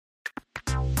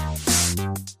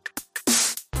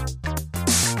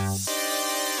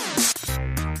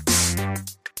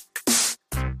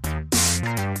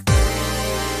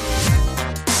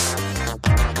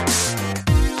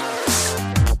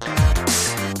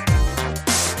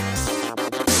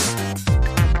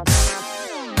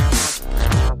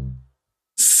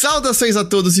Saudações a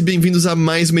todos e bem-vindos a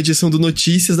mais uma edição do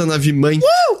Notícias da Nave Mãe,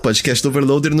 podcast do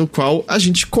Overloader, no qual a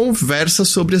gente conversa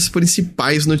sobre as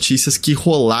principais notícias que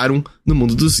rolaram no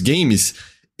mundo dos games.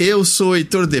 Eu sou o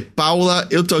Heitor de Paula,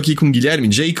 eu tô aqui com o Guilherme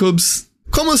Jacobs.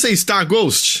 Como você está,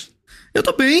 Ghost? Eu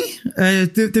tô bem,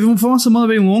 foi uma semana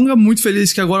bem longa, muito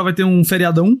feliz que agora vai ter um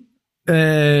feriadão,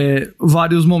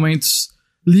 vários momentos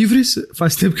livres,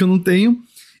 faz tempo que eu não tenho,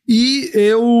 e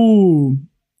eu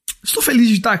estou feliz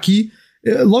de estar aqui.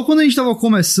 Logo quando a gente tava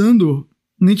começando,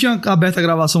 nem tinha aberto a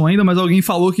gravação ainda, mas alguém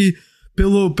falou que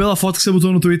pela foto que você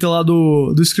botou no Twitter lá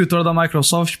do escritório da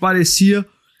Microsoft, parecia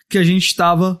que a gente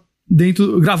estava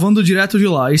gravando direto de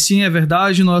lá. E sim, é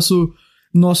verdade,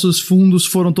 nossos fundos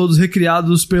foram todos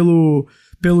recriados pelo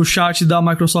chat da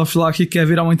Microsoft lá, que quer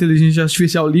virar uma inteligência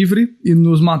artificial livre e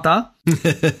nos matar.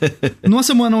 Numa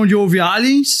semana onde houve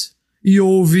aliens e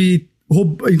houve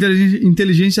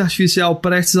inteligência artificial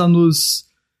prestes a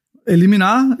nos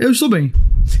eliminar, eu estou bem.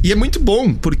 E é muito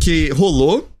bom, porque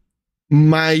rolou,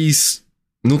 mas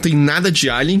não tem nada de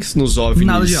aliens nos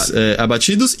OVNIs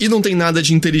abatidos, e não tem nada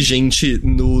de inteligente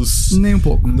nem um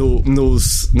pouco.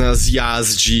 Nas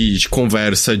IAs de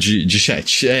conversa de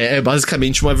chat. É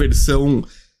basicamente uma versão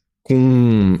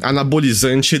com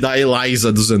anabolizante da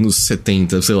Eliza dos anos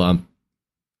 70, sei lá.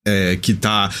 Que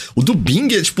tá... O do Bing,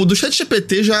 tipo, do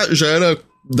ChatGPT já era...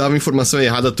 dava informação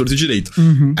errada a torto e direito.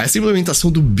 Uhum. Essa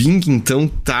implementação do Bing, então,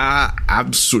 tá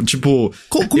absurdo. Tipo...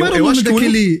 Como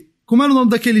era o nome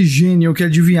daquele gênio que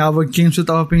adivinhava quem você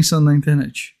tava pensando na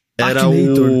internet? Era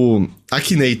o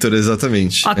Akinator,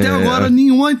 exatamente. Até agora,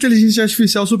 nenhuma inteligência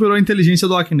artificial superou a inteligência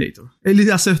do Akinator. Ele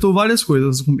acertou várias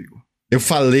coisas comigo. Eu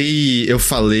falei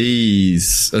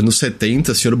anos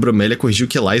 70, o Sr. Bromélia corrigiu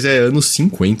que Eliza é anos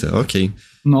 50, ok.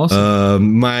 Nossa.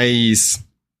 Mas,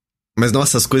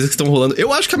 nossa, as coisas que estão rolando...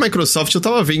 Eu acho que a Microsoft, eu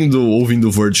tava ouvindo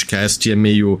o Wordcast, e é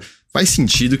meio... Faz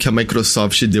sentido que a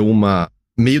Microsoft deu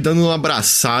meio dando uma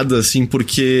abraçada, assim,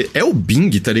 porque é o Bing,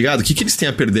 tá ligado? O que eles têm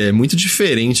a perder? É muito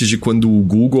diferente de quando o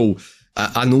Google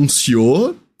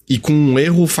anunciou, e com um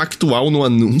erro factual no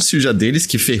anúncio já deles,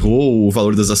 que ferrou o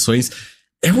valor das ações.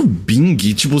 É o Bing,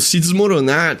 tipo, se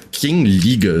desmoronar, quem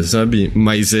liga, sabe?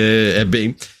 Mas é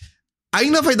bem...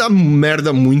 Ainda vai dar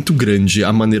merda muito grande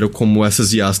a maneira como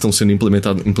essas IAs estão sendo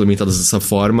implementadas dessa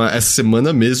forma. Essa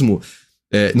semana mesmo...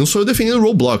 não sou eu defendendo o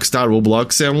Roblox, tá?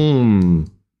 Roblox é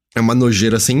uma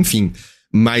nojeira sem fim.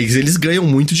 Mas eles ganham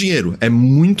muito dinheiro. É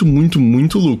muito, muito,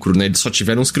 muito lucro, né? Eles só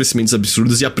tiveram uns crescimentos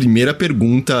absurdos. E a primeira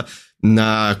pergunta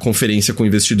na conferência com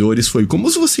investidores foi: como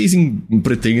vocês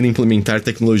pretendem implementar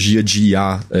tecnologia de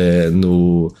IA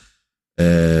no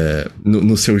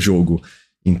seu jogo?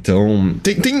 Então,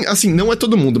 tem, assim, não é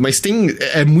todo mundo, mas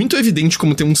é muito evidente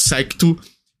como tem um secto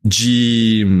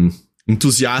de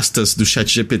entusiastas do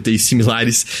ChatGPT e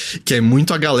similares, que é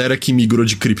muito a galera que migrou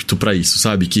de cripto pra isso,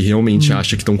 sabe? Que realmente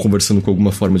acha que estão conversando com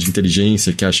alguma forma de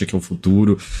inteligência, que acha que é o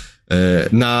futuro.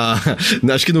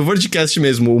 Acho que no Wordcast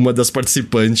mesmo, uma das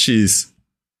participantes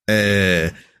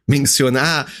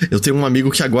menciona: eu tenho um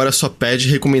amigo que agora só pede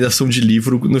recomendação de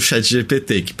livro no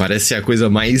ChatGPT, que parece a coisa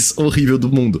mais horrível do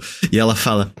mundo. E ela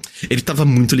fala: ele tava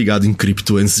muito ligado em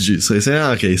cripto antes disso. Aí você,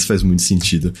 ok, isso faz muito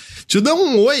sentido. Deixa eu dar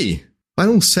um oi para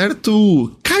um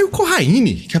certo Caio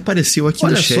Corraine, que apareceu aqui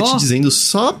no chat dizendo: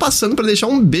 só passando para deixar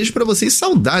um beijo para vocês,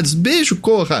 saudades. Beijo,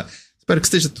 Corra! Espero que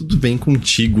esteja tudo bem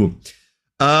contigo.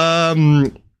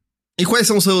 E quais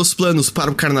são os seus planos para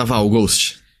o carnaval,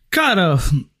 Ghost? Cara,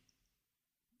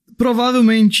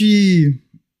 provavelmente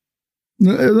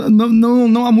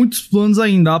não há muitos planos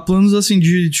ainda. Há planos, assim,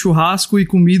 de churrasco e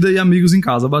comida e amigos em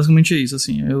casa. Basicamente é isso,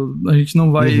 assim. A gente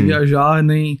não vai viajar,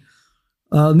 nem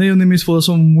eu nem minha esposa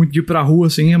somos muito de ir pra rua,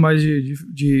 assim. É mais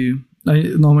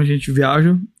normalmente a gente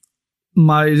viaja.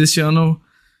 Mas esse ano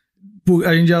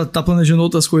a gente já tá planejando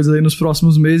outras coisas aí nos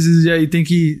próximos meses. E aí tem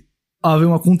que haver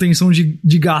uma contenção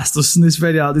de gastos nesse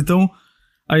feriado. Então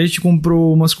a gente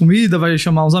comprou umas comidas, vai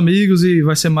chamar uns amigos e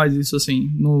vai ser mais isso, assim.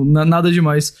 Nada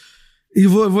demais. E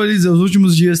vou lhe dizer, os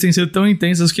últimos dias têm sido tão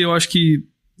intensos que eu acho que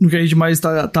no que a gente mais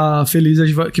tá feliz é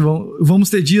que vamos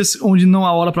ter dias onde não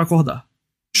há hora pra acordar.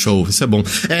 Show, isso é bom.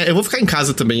 Eu vou ficar em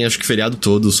casa também, acho que feriado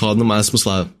todo, só no máximo,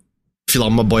 sei lá, filar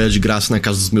uma boia de graça na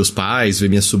casa dos meus pais, ver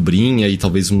minha sobrinha e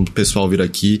talvez um pessoal vir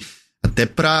aqui, até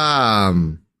pra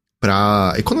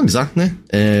economizar, né?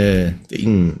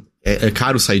 É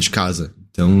caro sair de casa.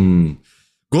 Então,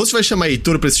 Ghost vai chamar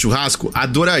Heitor pra esse churrasco?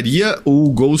 Adoraria.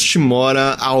 O Ghost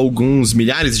mora a alguns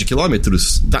milhares de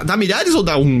quilômetros? Dá milhares ou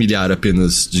dá 1 milhar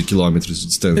apenas de quilômetros de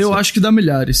distância? Eu acho que dá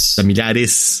milhares. Dá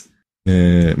milhares.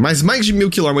 Mas mais de 1.000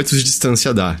 quilômetros de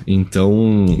distância dá.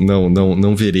 Então,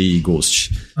 não verei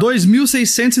Ghost.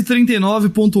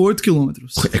 2.639,8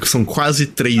 quilômetros. São quase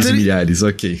 3 milhares,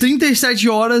 ok. 37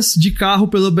 horas de carro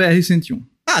pela BR-101.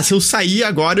 Se eu sair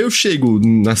agora, eu chego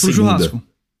na segunda. Churrasco.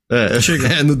 Chega.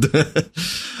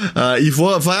 E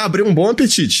vai abrir um bom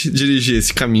apetite dirigir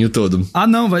esse caminho todo.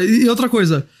 Não, vai. E outra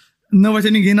coisa... Não vai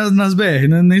ter ninguém nas BR,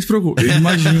 né? Nem se preocupe.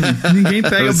 Imagine. Ninguém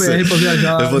pega BR pra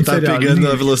viajar. Eu vou estar pegando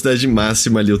a velocidade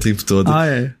máxima ali o tempo todo.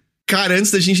 Cara,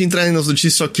 antes da gente entrar nas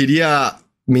notícias, só queria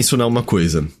mencionar uma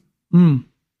coisa.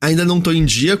 Ainda não tô em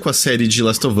dia com a série de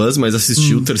Last of Us, mas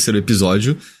assisti o 3º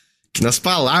episódio. Que nas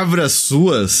palavras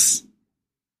suas,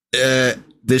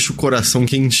 deixa o coração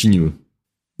quentinho.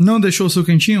 Não deixou o seu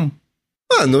quentinho?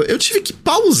 Mano, eu tive que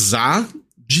pausar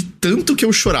de tanto que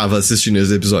eu chorava assistindo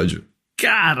esse episódio.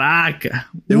 Caraca!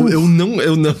 Eu não.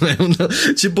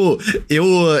 Tipo, eu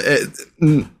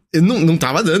não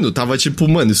tava dando. Tava, tipo,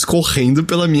 mano, escorrendo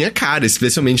pela minha cara.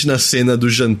 Especialmente na cena do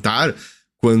jantar,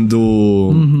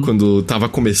 quando tava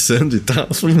começando e tal.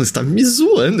 Eu falei, mano, você tá me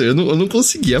zoando. Eu não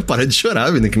conseguia parar de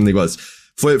chorar vendo aquele negócio.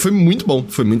 Foi muito bom.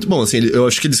 Foi muito bom. Assim, eu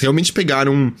acho que eles realmente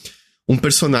pegaram um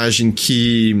personagem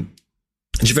que...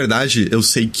 De verdade, eu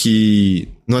sei que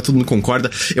não é todo mundo concorda.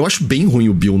 Eu acho bem ruim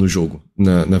o Bill no jogo,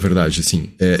 na verdade, assim.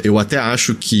 Eu até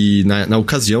acho que, na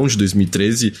ocasião de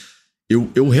 2013,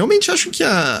 eu realmente acho que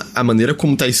a maneira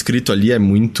como tá escrito ali é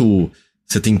muito...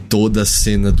 Você tem toda a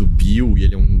cena do Bill, e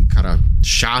ele é um cara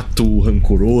chato,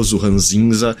 rancoroso,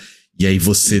 ranzinza, e aí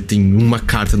você tem uma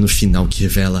carta no final que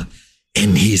revela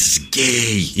 "And he's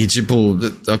gay". E tipo,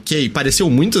 ok, pareceu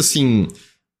muito assim...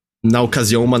 Na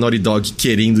ocasião, uma Naughty Dog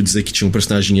querendo dizer que tinha um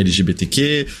personagem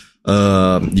LGBTQ,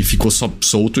 e ficou só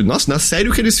solto. Nossa, na série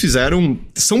o que eles fizeram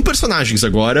são personagens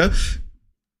agora.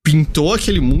 Pintou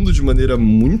aquele mundo de maneira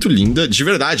muito linda. De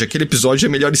verdade, aquele episódio é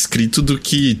melhor escrito do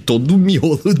que todo o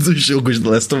miolo do jogo de The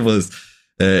Last of Us.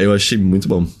 Eu achei muito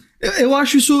bom. Eu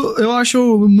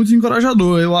acho muito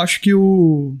encorajador. Eu acho que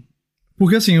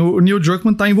porque assim, o Neil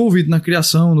Druckmann tá envolvido na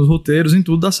criação, nos roteiros, em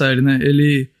tudo da série, né?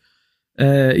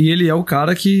 E ele é o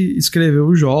cara que escreveu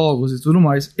os jogos e tudo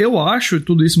mais. Eu acho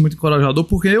tudo isso muito encorajador,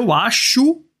 porque eu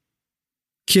acho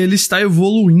que ele está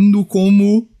evoluindo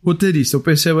como roteirista. Eu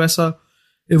percebo essa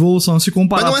evolução se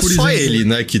comparar, por exemplo... Mas não é só ele,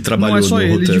 né, que trabalhou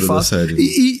no roteiro da série.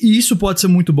 E isso pode ser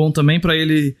muito bom também pra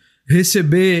ele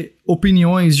receber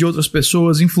opiniões de outras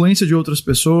pessoas, influência de outras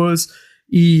pessoas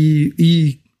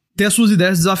e ter as suas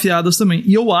ideias desafiadas também.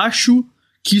 E eu acho...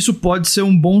 que isso pode ser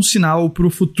um bom sinal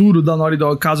pro futuro da Naughty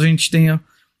Dog, caso a gente tenha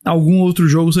algum outro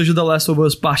jogo, seja The Last of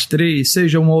Us Part 3,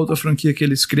 seja uma outra franquia que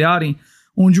eles criarem,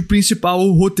 onde o principal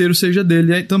roteiro seja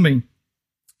dele aí também.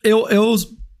 Eu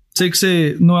sei que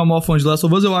você não é o maior fã de The Last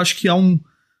of Us, eu acho que há um...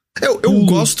 Eu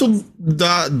gosto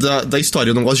da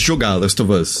história, eu não gosto de jogar Last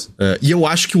of Us. E eu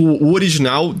acho que o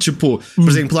original, tipo, por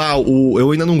exemplo,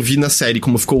 eu ainda não vi na série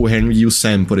como ficou o Henry e o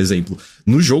Sam, por exemplo.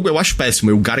 No jogo eu acho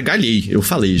péssimo, eu gargalhei. Eu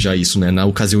falei já isso, né? Na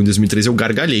ocasião em 2013 eu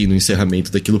gargalhei no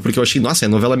encerramento daquilo, porque eu achei, nossa, é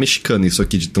novela mexicana isso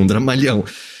aqui, de tão dramalhão.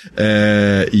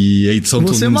 E a edição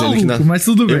todo mundo dizendo que mas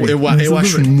tudo bem. Eu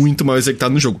acho muito mal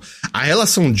executado no jogo. A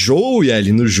relação Joel e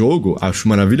Ellie no jogo, acho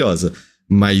maravilhosa.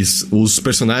 Mas os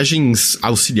personagens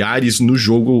auxiliares no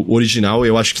jogo original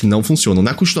eu acho que não funcionam.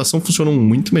 Na continuação funcionam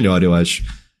muito melhor, eu acho.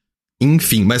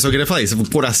 Enfim, mas eu queria falar isso.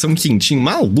 Coração quentinho,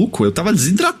 maluco. Eu tava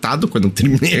desidratado quando eu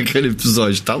terminei aquele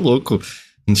episódio. Tá louco.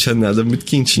 Não tinha nada muito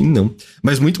quentinho, não.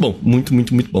 Mas muito bom. Muito,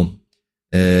 muito, muito bom.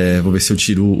 Vou ver se eu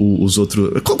tiro os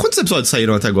outros... Quantos episódios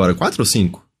saíram até agora? 4 ou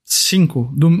 5?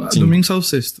 5. Domingo saiu o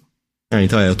 6º.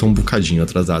 Então eu tô um bocadinho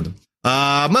atrasado.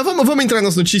 Mas vamos entrar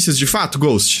nas notícias de fato,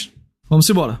 Ghost? Vamos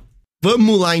embora.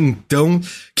 Vamos lá, então,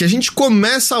 que a gente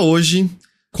começa hoje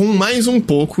com mais um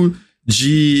pouco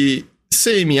de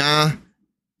CMA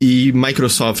e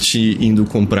Microsoft indo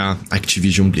comprar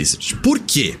Activision Blizzard. Por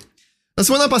quê? Na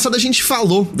semana passada a gente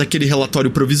falou daquele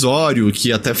relatório provisório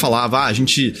que até falava, a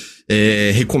gente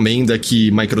recomenda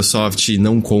que Microsoft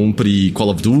não compre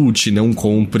Call of Duty, não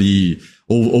compre...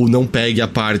 Ou não pegue a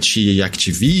parte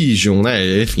Activision,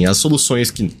 né? Enfim, as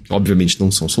soluções que, obviamente, não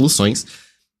são soluções...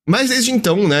 Mas desde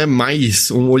então, né,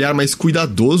 um olhar mais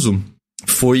cuidadoso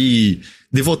foi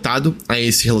devotado a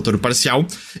esse relatório parcial.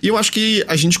 E eu acho que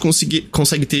a gente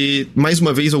consegue ter, mais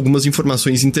uma vez, algumas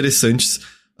informações interessantes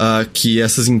que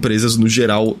essas empresas, no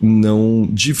geral, não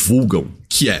divulgam.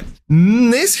 Que é,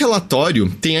 nesse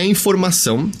relatório tem a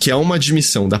informação, que é uma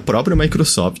admissão da própria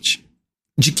Microsoft,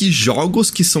 de que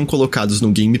jogos que são colocados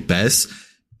no Game Pass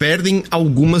perdem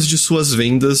algumas de suas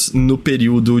vendas no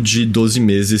período de 12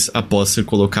 meses após ser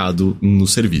colocado no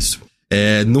serviço.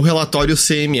 No relatório, o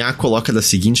CMA coloca da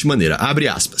seguinte maneira, abre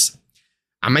aspas,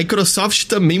 a Microsoft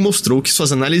também mostrou que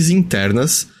suas análises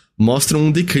internas mostram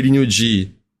um declínio de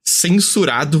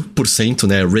censurado %,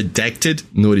 né? Redacted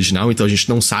no original, então a gente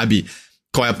não sabe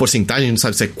qual é a porcentagem, a gente não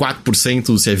sabe se é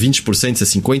 4%, se é 20%, se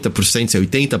é 50%, se é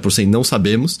 80%, não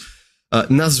sabemos.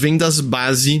 Nas vendas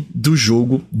base do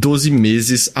jogo 12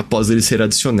 meses após ele ser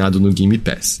adicionado no Game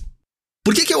Pass.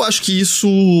 Por que eu acho que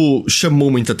isso chamou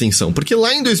muita atenção? Porque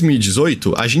lá em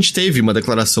 2018, a gente teve uma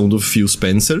declaração do Phil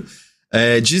Spencer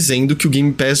dizendo que o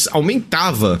Game Pass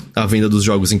aumentava a venda dos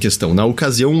jogos em questão. Na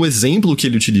ocasião, um exemplo que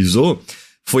ele utilizou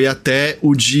foi até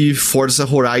o de Forza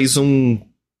Horizon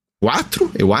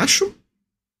 4, eu acho.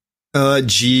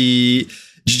 De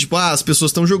tipo, as pessoas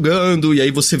estão jogando, e aí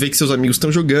você vê que seus amigos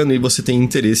estão jogando, e você tem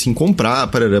interesse em comprar,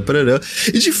 parará, parará.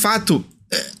 E de fato,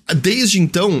 desde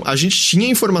então, a gente tinha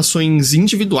informações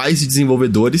individuais de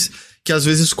desenvolvedores que às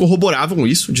vezes corroboravam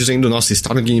isso, dizendo, nossa,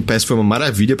 estar no Game Pass foi uma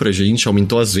maravilha pra gente,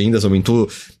 aumentou as vendas, aumentou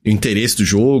o interesse do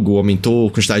jogo, aumentou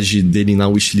a quantidade dele na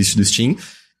wishlist do Steam.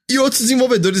 E outros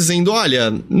desenvolvedores dizendo,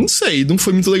 olha, não sei, não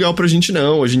foi muito legal pra gente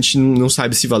não, a gente não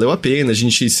sabe se valeu a pena, a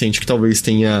gente sente que talvez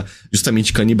tenha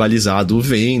justamente canibalizado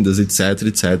vendas, etc,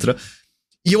 etc.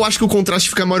 E eu acho que o contraste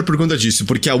fica maior por conta disso,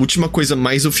 porque a última coisa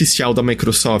mais oficial da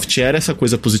Microsoft era essa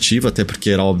coisa positiva, até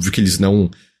porque era óbvio que eles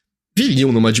não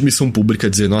viriam numa admissão pública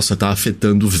dizer, nossa, tá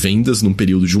afetando vendas num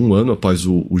período de 1 ano após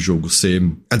o jogo ser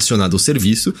adicionado ao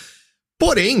serviço.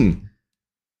 Porém,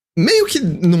 meio que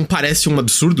não parece um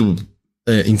absurdo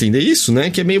entender isso, né?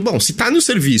 Que é meio, bom, se tá no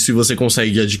serviço e você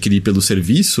consegue adquirir pelo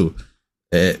serviço,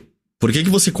 por que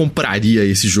você compraria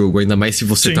esse jogo? Ainda mais se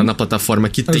você tá na plataforma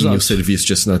que tem o serviço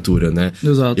de assinatura, né?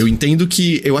 Exato. Eu entendo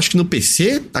que, eu acho que no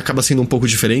PC acaba sendo um pouco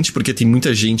diferente, porque tem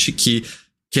muita gente que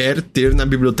quer ter na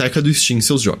biblioteca do Steam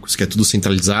seus jogos, que é tudo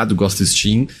centralizado, gosta do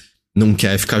Steam, não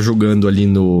quer ficar jogando ali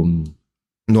no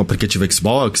aplicativo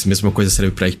Xbox, mesma coisa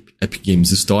serve pra Epic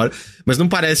Games Store, mas não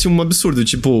parece um absurdo,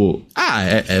 tipo,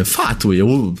 é fato,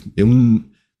 eu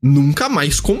nunca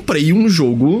mais comprei um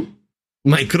jogo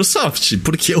Microsoft,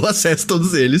 porque eu acesso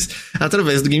todos eles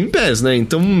através do Game Pass, né?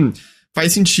 Então,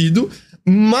 faz sentido,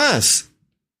 mas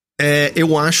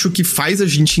eu acho que faz a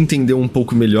gente entender um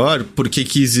pouco melhor porque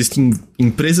que existem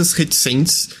empresas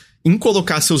reticentes em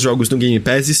colocar seus jogos no Game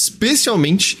Pass,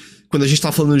 especialmente quando a gente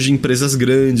tá falando de empresas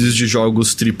grandes, de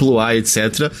jogos AAA,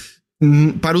 etc.,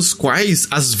 para os quais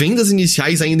as vendas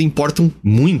iniciais ainda importam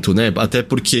muito, né? Até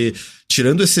porque,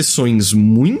 tirando exceções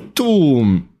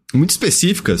muito, muito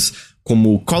específicas,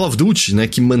 como Call of Duty, né,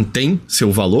 que mantém seu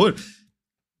valor,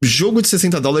 jogo de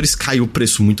 $60 cai o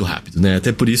preço muito rápido, né?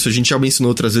 Até por isso, a gente já mencionou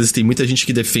outras vezes, tem muita gente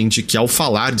que defende que ao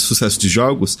falar de sucesso de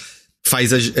jogos,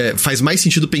 faz mais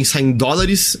sentido pensar em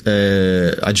dólares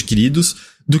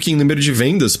adquiridos do que em número de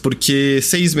vendas, porque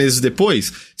 6 meses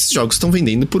depois, esses jogos estão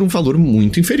vendendo por um valor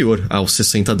muito inferior aos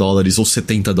 $60 ou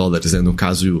 $70, né, no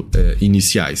caso,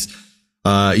 iniciais.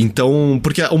 Então,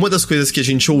 porque uma das coisas que a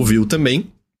gente ouviu também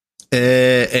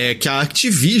é que a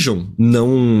Activision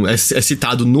não... É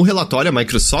citado no relatório, a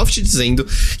Microsoft dizendo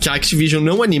que a Activision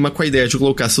não anima com a ideia de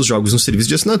colocar seus jogos no serviço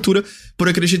de assinatura por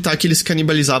acreditar que eles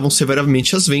canibalizavam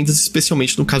severamente as vendas,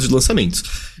 especialmente no caso de lançamentos.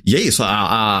 E é isso,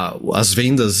 as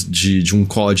vendas de um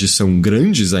COD são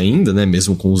grandes ainda, né,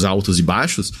 mesmo com os altos e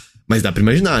baixos, mas dá pra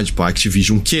imaginar, tipo, a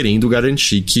Activision querendo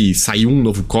garantir que saiu um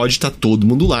novo COD, tá todo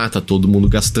mundo lá, tá todo mundo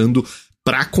gastando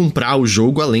pra comprar o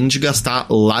jogo, além de gastar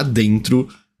lá dentro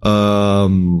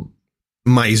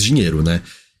mais dinheiro, né?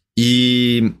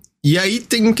 E aí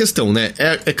tem uma questão, né?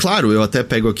 É claro, eu até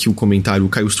pego aqui o comentário, o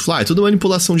Caio Stufla, é tudo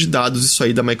manipulação de dados isso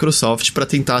aí da Microsoft pra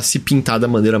tentar se pintar da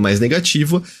maneira mais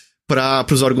negativa para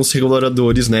os órgãos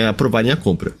reguladores, né, aprovarem a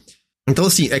compra. Então,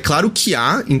 assim, é claro que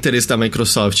há interesse da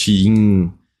Microsoft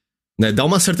em, né, dar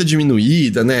uma certa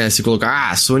diminuída, né? Se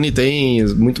colocar, a Sony tem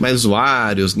muito mais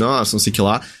usuários, nossa, não sei o que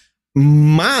lá.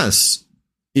 Mas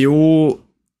eu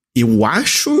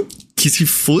acho que se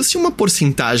fosse uma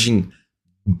porcentagem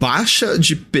baixa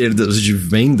de perdas de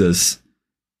vendas,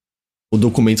 o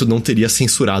documento não teria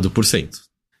censurado por cento.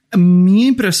 A minha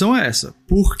impressão é essa,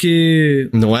 porque...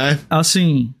 Não é?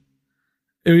 Assim,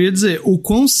 eu ia dizer, o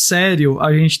quão sério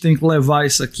a gente tem que levar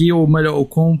isso aqui, ou melhor,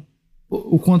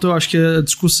 o quanto eu acho que a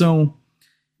discussão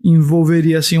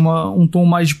envolveria, assim, um tom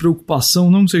mais de preocupação,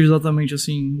 não que seja exatamente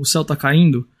assim, o céu tá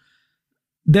caindo,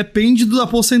 depende da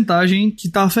porcentagem que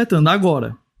tá afetando.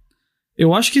 Agora,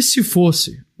 eu acho que se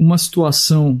fosse uma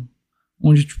situação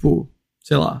onde, tipo,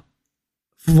 sei lá,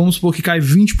 vamos supor que cai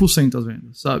 20% as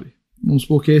vendas, sabe? Vamos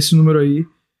supor que esse número aí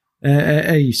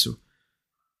é isso.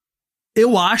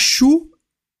 Eu acho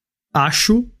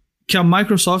que a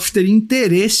Microsoft teria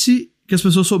interesse que as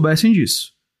pessoas soubessem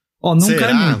disso. Ó, não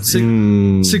cai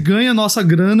muito. Você ganha a nossa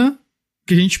grana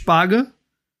que a gente paga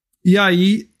e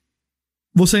aí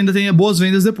você ainda tem boas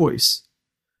vendas depois.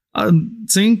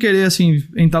 Sem querer, assim,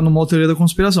 entrar numa teoria da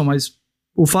conspiração, mas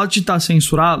o fato de estar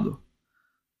censurado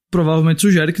provavelmente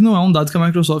sugere que não é um dado que a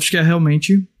Microsoft quer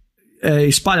realmente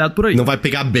espalhado por aí. Não vai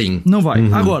pegar bem. Não vai.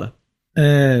 Agora,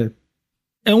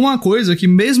 é uma coisa que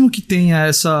mesmo que tenha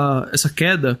essa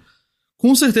queda,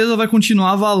 com certeza vai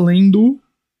continuar valendo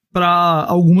para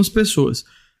algumas pessoas.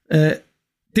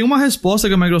 Tem uma resposta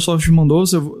que a Microsoft mandou,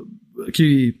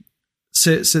 que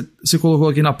você colocou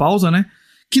aqui na pausa, né?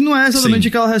 Que não é exatamente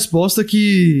aquela resposta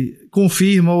que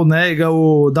confirma ou nega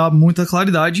ou dá muita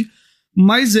claridade,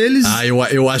 mas eles...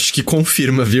 eu acho que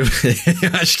confirma, viu?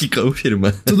 Eu acho que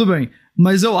confirma. Tudo bem,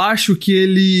 mas eu acho que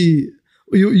ele...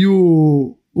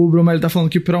 O Bromelli tá falando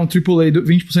que pra um AAA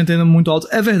 20% ainda é muito alto.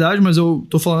 É verdade, mas eu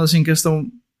tô falando assim, questão...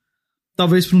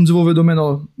 Talvez pra um desenvolvedor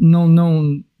menor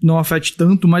não afete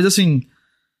tanto, mas assim...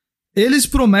 Eles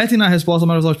prometem na resposta, a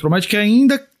Microsoft promete que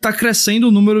ainda tá crescendo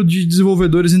o número de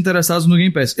desenvolvedores interessados no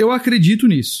Game Pass. Eu acredito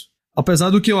nisso. Apesar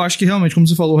do que eu acho que realmente, como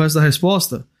você falou, o resto da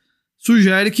resposta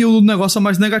sugere que o negócio é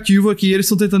mais negativo aqui e eles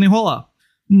estão tentando enrolar.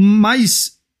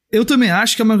 Mas eu também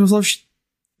acho que a Microsoft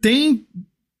tem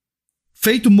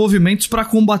feito movimentos para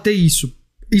combater isso.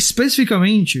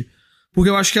 Especificamente porque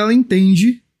eu acho que ela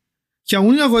entende que a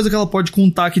única coisa que ela pode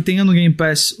contar que tenha no Game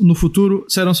Pass no futuro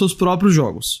serão seus próprios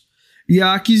jogos. E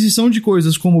a aquisição de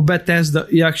coisas como Bethesda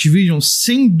e Activision,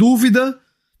 sem dúvida,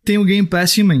 tem o Game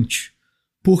Pass em mente.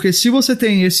 Porque se você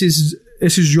tem esses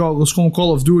jogos como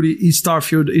Call of Duty e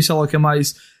Starfield e sei lá o que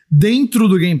mais dentro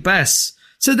do Game Pass,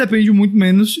 você depende muito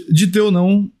menos de ter ou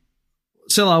não,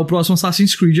 sei lá, o próximo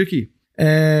Assassin's Creed aqui.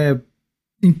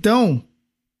 Então,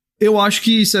 eu acho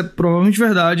que isso é provavelmente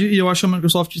verdade e eu acho que a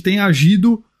Microsoft tem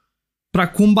agido para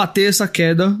combater essa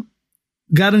queda,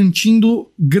 garantindo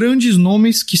grandes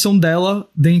nomes que são dela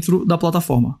dentro da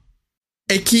plataforma.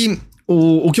 É que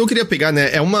o que eu queria pegar,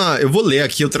 né, eu vou ler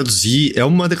aqui, eu traduzi, é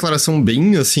uma declaração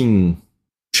bem, assim,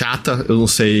 chata, eu não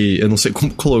sei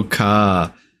como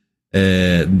colocar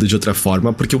de outra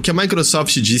forma, porque o que a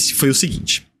Microsoft disse foi o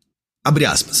seguinte, abre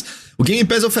aspas, o Game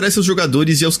Pass oferece aos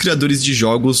jogadores e aos criadores de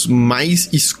jogos mais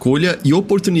escolha e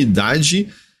oportunidade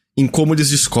em como eles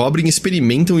descobrem,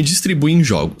 experimentam e distribuem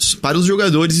jogos. Para os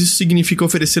jogadores, isso significa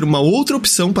oferecer uma outra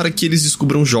opção para que eles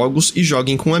descubram jogos e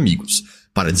joguem com amigos.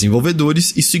 Para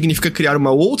desenvolvedores, isso significa criar uma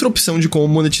outra opção de como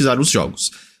monetizar os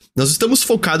jogos. Nós estamos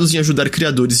focados em ajudar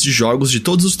criadores de jogos de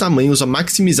todos os tamanhos a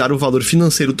maximizar o valor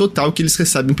financeiro total que eles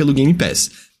recebem pelo Game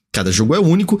Pass. Cada jogo é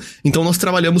único, então nós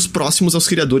trabalhamos próximos aos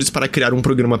criadores para criar um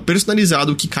programa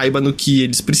personalizado que caiba no que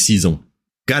eles precisam.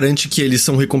 Garante que eles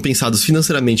são recompensados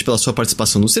financeiramente pela sua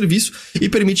participação no serviço e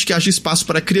permite que haja espaço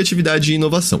para criatividade e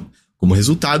inovação. Como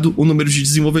resultado, o número de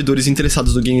desenvolvedores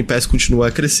interessados no Game Pass continua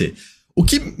a crescer. O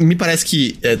que me parece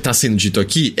que está sendo dito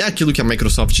aqui é aquilo que a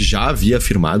Microsoft já havia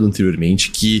afirmado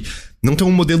anteriormente, que não tem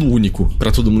um modelo único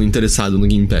para todo mundo interessado no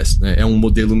Game Pass, né? É um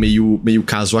modelo meio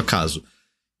caso a caso.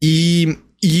 E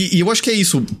eu acho que é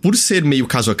isso, por ser meio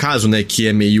caso a caso, né, que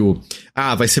é meio,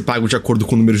 vai ser pago de acordo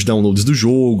com o número de downloads do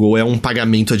jogo, ou é um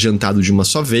pagamento adiantado de uma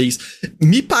só vez,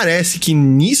 me parece que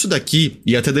nisso daqui,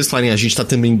 e até eles falarem, a gente tá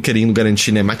também querendo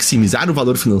garantir, né, maximizar o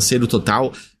valor financeiro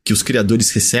total que os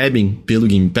criadores recebem pelo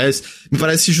Game Pass, me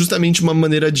parece justamente uma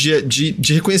maneira de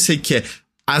reconhecer que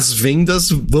as vendas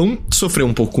vão sofrer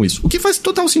um pouco com isso. O que faz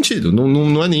total sentido.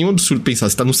 Não é nenhum absurdo pensar.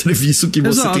 Você tá num serviço que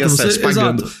você tem acesso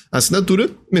pagando a assinatura,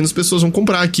 menos pessoas vão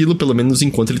comprar aquilo, pelo menos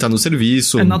enquanto ele tá no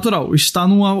serviço. É natural. Está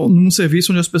num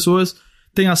serviço onde as pessoas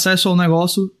têm acesso ao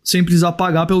negócio sem precisar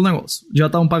pagar pelo negócio. Já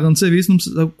estavam pagando serviço, não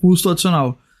precisa custo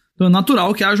adicional. Então é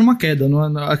natural que haja uma queda.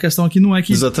 A questão aqui não é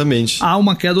que exatamente há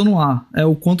uma queda ou não há. É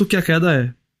o quanto que a queda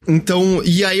é. Então,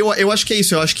 e aí eu acho que é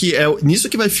isso, eu acho que é nisso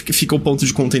que fica o ponto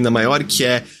de conta ainda maior, que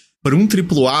é, para um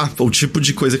AAA, o tipo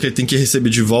de coisa que ele tem que receber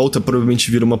de volta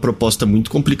provavelmente vira uma proposta muito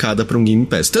complicada para um Game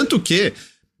Pass. Tanto que,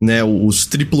 né, os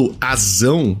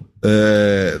AAAzão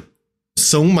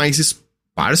são mais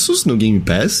esparsos no Game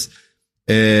Pass,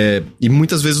 e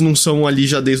muitas vezes não são ali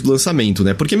já desde o lançamento,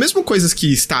 né? Porque mesmo coisas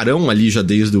que estarão ali já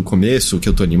desde o começo, que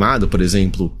eu tô animado, por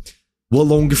exemplo... Wo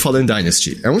Long Fallen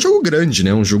Dynasty. É um jogo grande,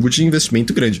 né? Um jogo de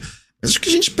investimento grande. Mas acho que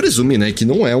a gente presume, né? Que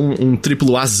não é um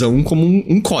AAAzão como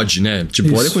um COD, né? Tipo,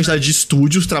 isso. Olha a quantidade de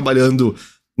estúdios trabalhando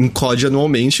em COD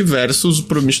anualmente versus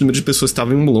provavelmente o número de pessoas que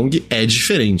estavam em Wo Long é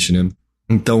diferente, né?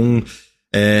 Então,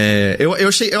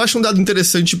 eu acho um dado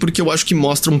interessante porque eu acho que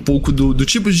mostra um pouco do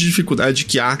tipo de dificuldade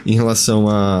que há em relação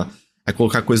a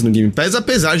colocar coisa no Game Pass,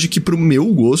 apesar de que pro meu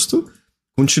gosto...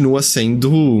 continua sendo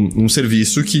um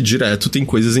serviço que direto tem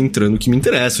coisas entrando que me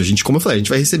interessam. Como eu falei, a gente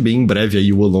vai receber em breve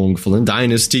aí o Wo Long Fallen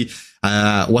Dynasty.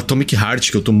 O Atomic Heart,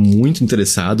 que eu tô muito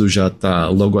interessado, já tá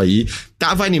logo aí.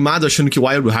 Tava animado achando que o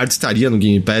Wild Heart estaria no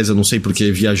Game Pass, eu não sei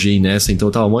porque viajei nessa, então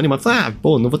eu tava muito animado. Falei,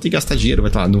 não vou ter que gastar dinheiro, vai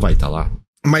estar lá. Não vai estar lá.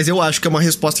 Mas eu acho que é uma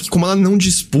resposta que, como ela não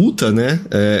disputa, né,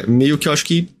 meio que eu acho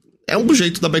que é um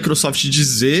jeito da Microsoft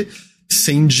dizer,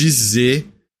 sem dizer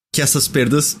que essas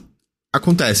perdas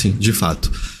acontecem, de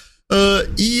fato.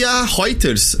 E a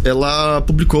Reuters, ela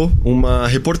publicou uma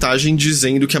reportagem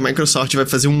dizendo que a Microsoft vai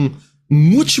fazer um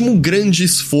último grande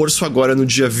esforço agora no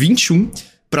dia 21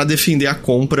 para defender a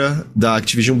compra da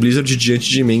Activision Blizzard diante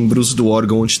de membros do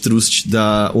órgão antitrust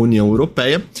da União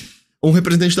Europeia. Um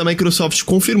representante da Microsoft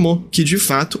confirmou que, de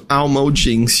fato, há uma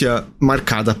audiência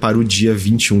marcada para o dia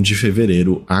 21 de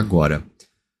fevereiro agora.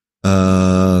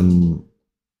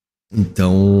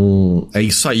 Então, é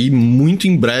isso aí. Muito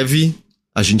em breve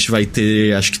a gente vai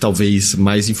ter, acho que talvez,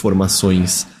 mais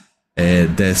informações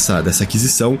dessa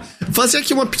aquisição. Vou fazer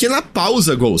aqui uma pequena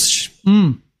pausa, Ghost.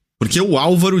 Porque o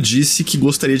Álvaro disse que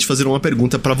gostaria de fazer uma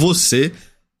pergunta para você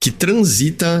que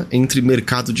transita entre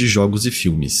mercado de jogos e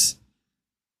filmes.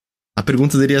 A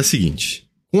pergunta dele é a seguinte: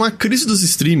 com a crise dos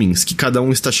streamings, que cada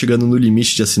um está chegando no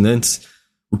limite de assinantes,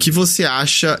 o que você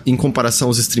acha em comparação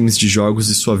aos streamings de jogos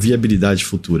e sua viabilidade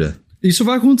futura? Isso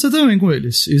vai acontecer também com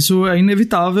eles. Isso é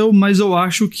inevitável, mas eu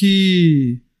acho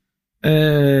que...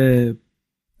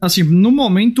 assim, no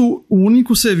momento, o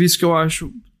único serviço que eu acho...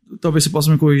 Talvez você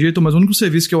possa me corrigir, mas o único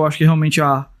serviço que eu acho que realmente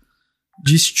há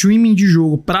de streaming de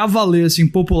jogo pra valer, assim,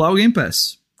 popular é o Game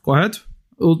Pass. Correto?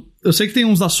 Eu sei que tem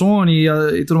uns da Sony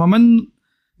e tudo mais, mas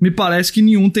me parece que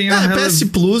nenhum tem a...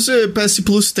 PS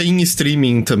Plus tem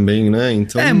streaming também, né?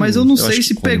 Então, mas eu não sei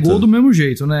se pegou do mesmo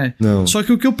jeito, né? Não. Só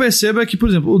que o que eu percebo é que, por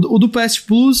exemplo, o do PS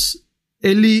Plus,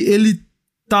 ele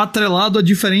tá atrelado a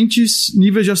diferentes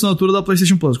níveis de assinatura da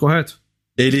PlayStation Plus, correto?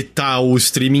 O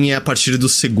streaming é a partir do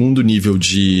segundo nível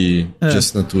de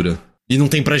assinatura. E não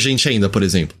tem pra gente ainda, por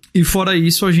exemplo. E fora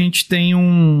isso, a gente tem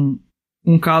um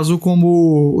caso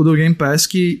como o do Game Pass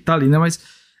que tá ali, né? Mas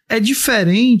é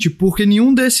diferente porque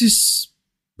nenhum desses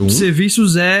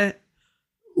serviços é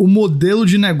o modelo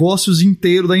de negócios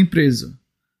inteiro da empresa.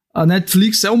 A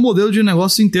Netflix é o modelo de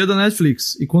negócios inteiro da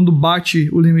Netflix. E quando bate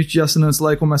o limite de assinantes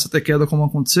lá e começa a ter queda como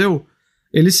aconteceu,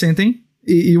 eles sentem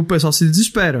e o pessoal se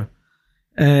desespera.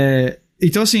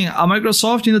 Então, assim, a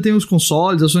Microsoft ainda tem os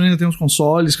consoles, a Sony ainda tem os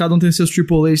consoles, cada um tem seus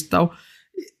AAAs e tal.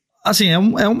 Assim, é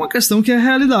uma questão que é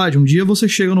realidade. Um dia você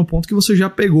chega no ponto que você já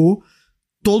pegou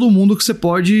todo mundo que você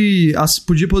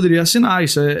poderia assinar.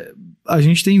 A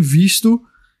gente tem visto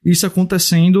isso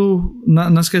acontecendo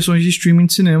nas questões de streaming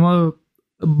de cinema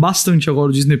bastante agora.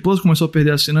 O Disney Plus começou a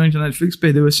perder assinante, a Netflix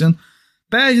perdeu esse ano.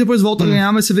 Perde, depois volta a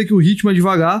ganhar, mas você vê que o ritmo é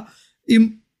devagar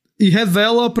e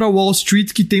revela pra Wall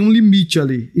Street que tem um limite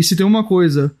ali. E se tem uma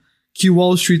coisa que o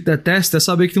Wall Street detesta é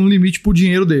saber que tem um limite pro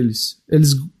dinheiro deles.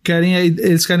 Eles querem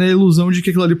a ilusão de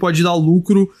que aquilo ali pode dar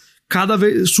lucro cada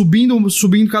vez, subindo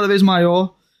cada vez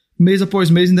maior, mês após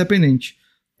mês, independente.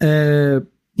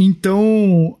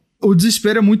 Então, o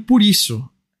desespero é muito por isso.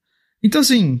 Então,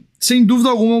 assim, sem dúvida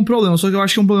alguma é um problema, só que eu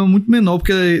acho que é um problema muito menor,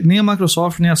 porque nem a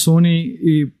Microsoft, nem a Sony,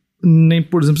 e nem,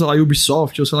 por exemplo, sei lá, a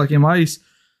Ubisoft, ou sei lá quem mais,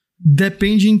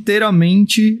 depende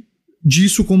inteiramente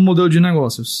disso como modelo de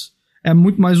negócios. É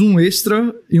muito mais um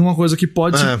extra e uma coisa que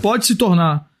pode se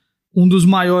tornar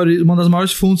uma das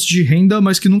maiores fontes de renda,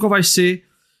 mas que nunca vai ser,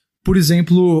 por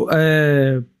exemplo,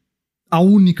 a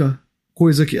única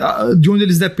coisa de onde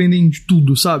eles dependem de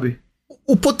tudo, sabe?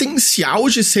 O potencial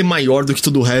de ser maior do que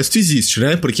tudo o resto existe,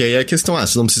 né? Porque aí é a questão,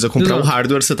 você não precisa comprar um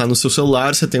hardware, você tá no seu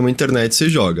celular, você tem uma internet, você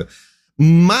joga.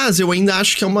 Mas eu ainda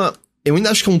acho que é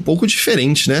um pouco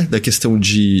diferente, né? Da questão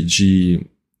de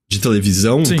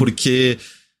televisão, Sim. Porque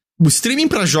o streaming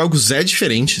pra jogos é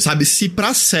diferente, sabe? Se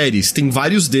pra séries tem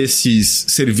vários desses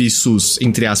serviços,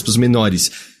 entre aspas,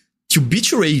 menores, que o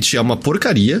bitrate é uma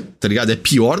porcaria, tá ligado? É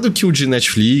pior do que o de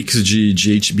Netflix,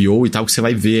 de HBO e tal, que você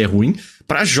vai ver, é ruim.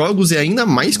 Pra jogos é ainda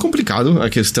mais complicado a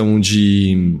questão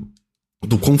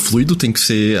do quão fluido tem que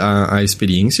ser a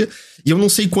experiência. E eu não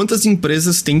sei quantas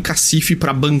empresas têm cacife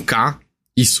pra bancar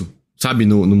isso, sabe?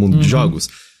 No mundo de jogos.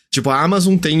 Tipo, a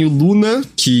Amazon tem o Luna,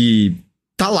 que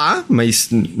tá lá, mas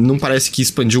não parece que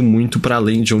expandiu muito pra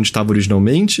além de onde estava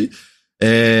originalmente.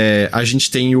 A gente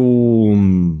tem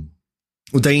o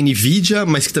da Nvidia,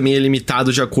 mas que também é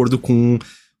limitado de acordo com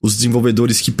os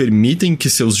desenvolvedores que permitem que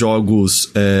seus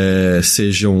jogos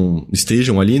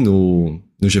estejam ali no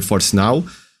GeForce Now.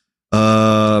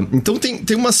 Então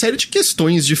tem uma série de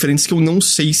questões diferentes que eu não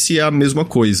sei se é a mesma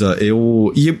coisa.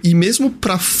 E mesmo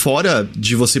pra fora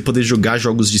de você poder jogar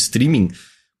jogos de streaming,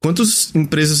 quantas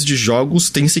empresas de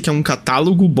jogos têm sequer um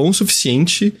catálogo bom o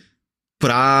suficiente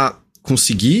pra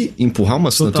conseguir empurrar uma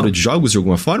assinatura de jogos de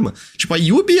alguma forma. Tipo, a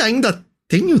Yubi ainda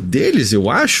tem o deles, eu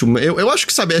acho. Eu acho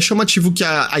que, sabe, é chamativo que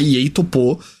a EA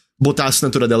topou botar a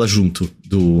assinatura dela junto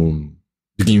do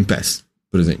Game Pass,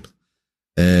 por exemplo.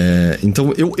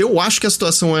 Então, eu acho que a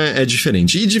situação é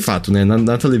diferente. E, de fato, né,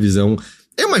 na televisão,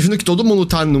 eu imagino que todo mundo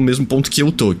tá no mesmo ponto que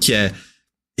eu tô, que é...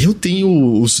 Eu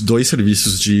tenho os 2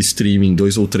 serviços de streaming,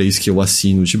 2 ou 3 que eu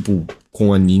assino, tipo,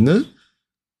 com a Nina,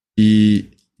 e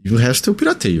o resto eu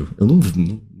pirateio. Eu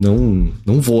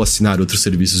não vou assinar outros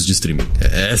serviços de streaming.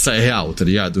 Essa é real, tá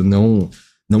ligado? Não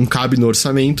cabe no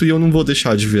orçamento e eu não vou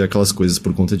deixar de ver aquelas coisas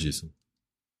por conta disso.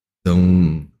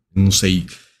 Então, não sei...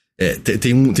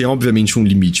 Tem obviamente um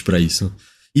limite pra isso.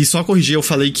 E só corrigir, eu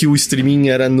falei que o streaming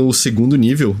era no 2º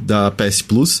nível da PS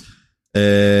Plus.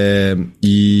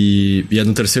 E é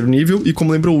no 3º nível. E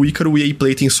como lembrou o Ícaro, o EA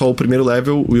Play tem só o 1º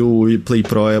level e o EA Play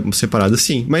Pro é separado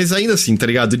assim. Mas ainda assim, tá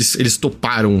ligado? Eles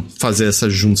toparam fazer essa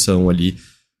junção ali.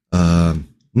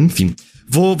 Enfim.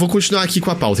 Vou continuar aqui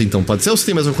com a pauta então. Pode ser ou você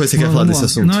tem mais uma coisa que você quer falar desse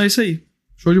assunto? Não, é isso aí.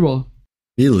 Show de bola.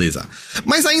 Beleza.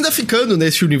 Mas ainda ficando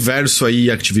nesse universo aí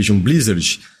Activision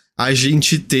Blizzard, a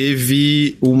gente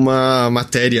teve uma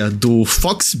matéria do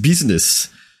Fox Business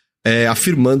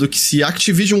afirmando que se a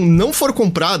Activision não for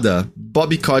comprada,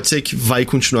 Bobby Kotick vai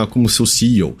continuar como seu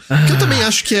CEO. Que eu também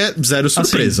acho que é zero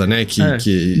surpresa, assim, né?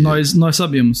 Que nós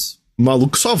sabemos. O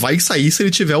maluco só vai sair se ele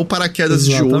tiver o paraquedas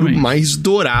de ouro mais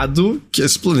dourado que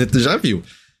esse planeta já viu.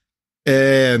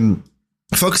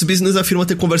 Fox Business afirma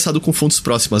ter conversado com fontes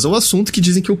próximas ao assunto que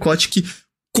dizem que o Kotick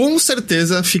com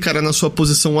certeza ficará na sua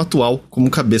posição atual como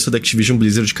cabeça da Activision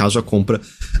Blizzard caso a compra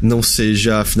não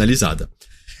seja finalizada.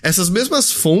 Essas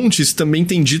mesmas fontes também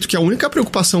têm dito que a única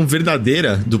preocupação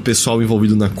verdadeira do pessoal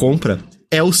envolvido na compra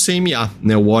é o CMA,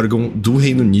 né, o órgão do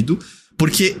Reino Unido,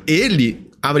 porque ele,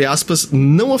 abre aspas,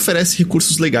 não oferece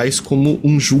recursos legais como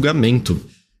um julgamento.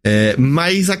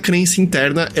 Mas a crença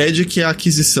interna é de que a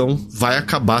aquisição vai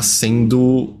acabar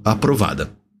sendo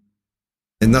aprovada.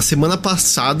 Na semana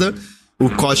passada,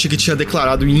 o Kotick tinha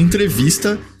declarado em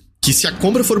entrevista que se a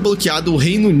compra for bloqueada, o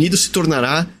Reino Unido se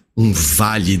tornará um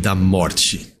vale da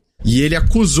morte. E ele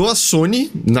acusou a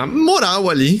Sony, na moral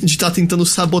ali, de estar tentando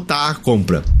sabotar a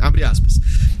compra. Abre aspas.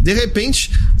 De repente,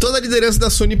 toda a liderança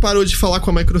da Sony parou de falar com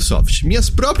a Microsoft. Minhas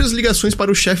próprias ligações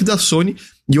para o chefe da Sony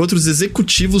e outros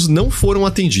executivos não foram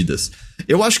atendidas.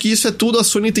 Eu acho que isso é tudo a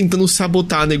Sony tentando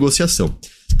sabotar a negociação.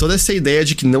 Toda essa ideia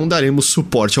de que não daremos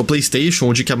suporte ao PlayStation,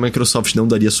 ou de que a Microsoft não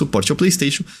daria suporte ao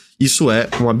PlayStation, isso é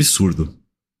um absurdo.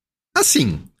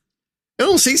 Assim, eu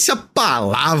não sei se a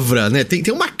palavra, né, tem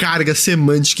uma carga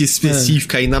semântica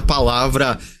específica aí na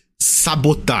palavra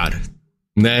sabotar,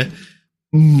 né?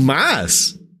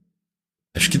 Mas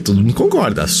acho que todo mundo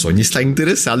concorda. A Sony está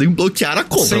interessada em bloquear a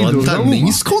compra. Ela não tá nem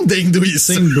escondendo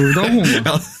isso. Sem dúvida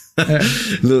alguma.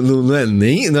 Não é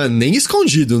nem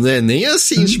escondido, né? Nem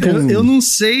assim, tipo... Eu não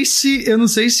sei se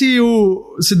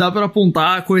dá pra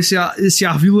apontar com esse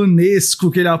ar vilanesco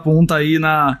que ele aponta aí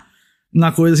na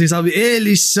coisa, assim, sabe?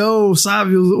 Eles são,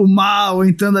 sabe, o mal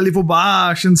entrando ali por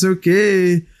baixo, não sei o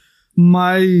quê.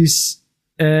 Mas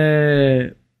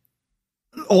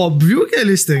óbvio que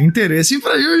eles têm interesse em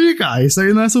prejudicar. Isso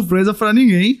aí não é surpresa pra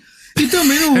ninguém. E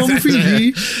também não vamos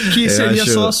fingir que seria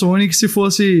só a Sony, que se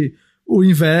fosse o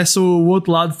inverso, o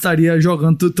outro lado estaria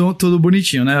jogando tudo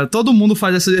bonitinho, né? Todo mundo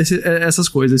faz essas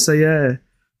coisas. Isso aí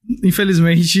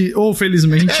infelizmente ou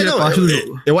felizmente, parte do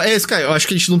jogo. Eu acho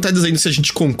que a gente não tá dizendo se a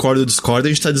gente concorda ou discorda,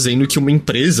 a gente tá dizendo que uma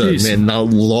empresa, né, na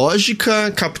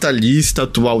lógica capitalista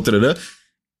atual,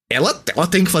 ela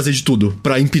tem que fazer de tudo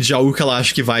pra impedir algo que ela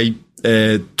acha que vai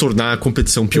tornar a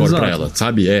competição pior pra ela,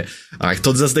 sabe?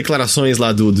 Todas as declarações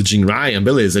lá do Jim Ryan,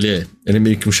 beleza, ele é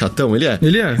meio que um chatão, ele é.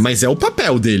 Mas é o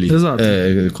papel dele. Exato.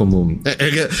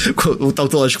 O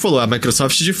Tautológico falou, a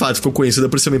Microsoft de fato ficou conhecida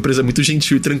por ser uma empresa muito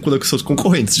gentil e tranquila com seus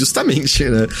concorrentes, justamente,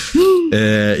 né?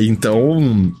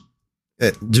 Então...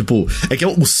 é que é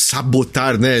o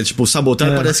sabotar, né? Tipo, o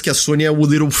sabotar parece que a Sony é o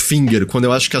Littlefinger, quando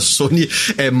eu acho que a Sony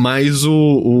é mais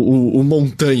o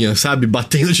montanha, sabe?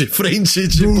 Batendo de frente,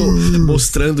 tipo,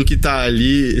 mostrando que tá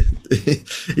ali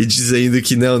e dizendo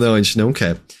que não, a gente não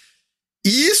quer. E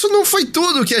isso não foi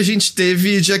tudo que a gente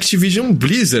teve de Activision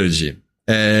Blizzard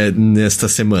nesta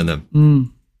semana.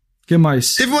 Que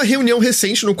mais? Teve uma reunião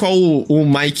recente no qual o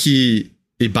Mike...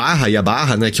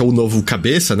 Ibarra, né, que é o novo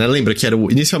cabeça, né, lembra que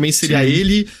inicialmente seria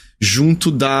ele junto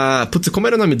da... Putz, como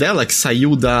era o nome dela? Que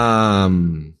saiu da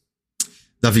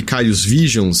Vicarious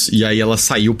Visions, e aí ela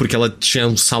saiu porque ela tinha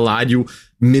um salário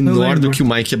menor do que o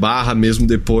Mike Ibarra, mesmo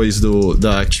depois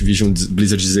da Activision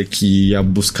Blizzard dizer que ia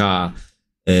buscar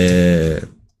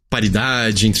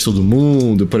paridade entre todo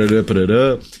mundo,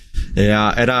 parará.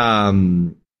 Era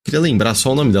Queria lembrar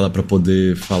só o nome dela pra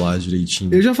poder falar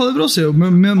direitinho. Eu já falei pra você,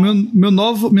 minha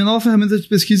nova ferramenta de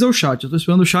pesquisa é o chat. Eu tô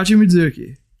esperando o chat me dizer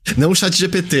aqui. Não o chat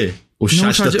GPT, o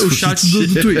chat da Twitch. O chat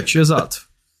do Twitch, exato.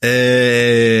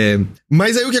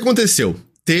 Mas aí o que aconteceu?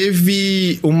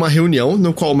 Teve uma reunião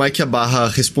no qual o Mike Ybarra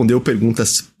respondeu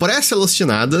perguntas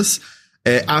pré-selecionadas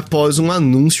após um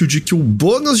anúncio de que o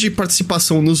bônus de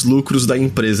participação nos lucros da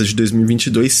empresa de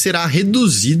 2022 será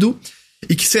reduzido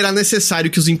e que será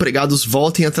necessário que os empregados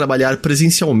voltem a trabalhar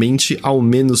presencialmente, ao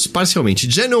menos parcialmente.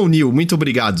 Jen O'Neill, muito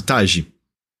obrigado, Taji.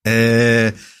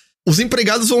 Os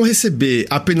empregados vão receber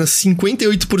apenas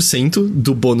 58%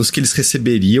 do bônus que eles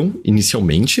receberiam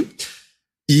inicialmente.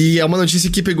 E é uma notícia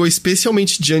que pegou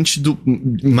especialmente diante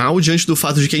do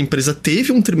fato de que a empresa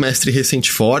teve um trimestre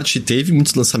recente forte, teve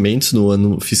muitos lançamentos no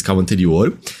ano fiscal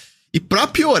anterior. E pra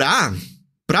piorar,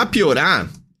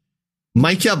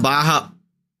 Mike Ybarra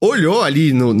olhou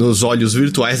ali nos olhos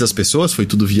virtuais das pessoas, foi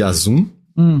tudo via Zoom,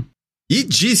 e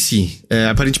disse,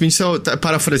 aparentemente tá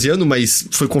parafraseando, mas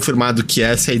foi confirmado que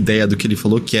essa é a ideia do que ele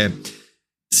falou, que é: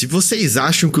 se vocês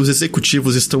acham que os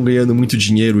executivos estão ganhando muito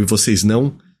dinheiro e vocês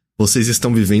não, vocês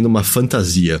estão vivendo uma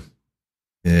fantasia.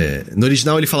 No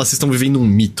original ele fala, vocês estão vivendo um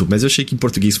mito, mas eu achei que em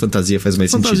português fantasia faz mais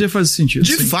sentido. Fantasia faz sentido,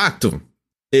 De fato,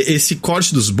 esse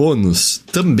corte dos bônus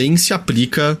também se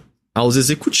aplica aos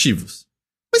executivos.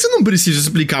 Mas eu não preciso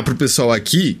explicar pro pessoal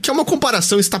aqui que é uma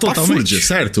comparação estapafúrdia,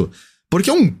 certo?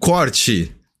 Porque um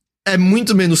corte é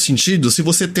muito menos sentido se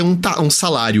você tem um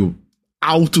salário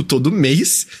alto todo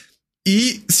mês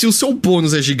e se o seu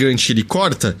bônus é gigante e ele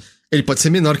corta, ele pode ser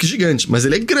menor que gigante, mas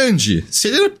ele é grande. Se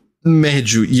ele é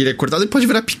médio e ele é cortado, ele pode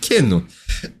virar pequeno.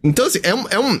 Então, assim,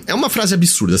 é uma frase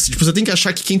absurda. Tipo, você tem que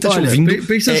achar que quem tá te ouvindo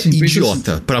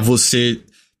idiota pra você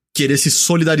querer se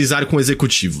solidarizar com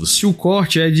executivos. Se o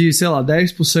corte é de, sei lá,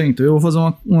 10%, eu vou fazer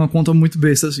uma conta muito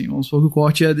besta assim. Vamos supor que o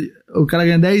corte é o cara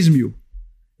ganha 10 mil.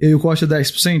 E o corte é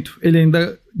 10%, ele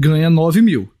ainda ganha 9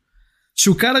 mil. Se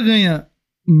o cara ganha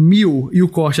 1.000 e o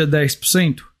corte é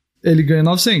 10%, ele ganha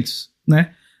 900,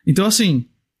 né? Então, assim,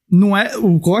 não é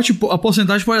o corte, a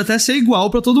porcentagem pode até ser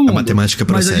igual pra todo mundo. A matemática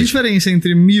procede. Mas a diferença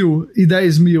entre 1.000 e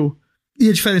 10 mil e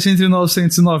a diferença entre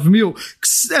 900 e 9 mil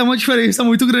é uma diferença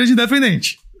muito grande,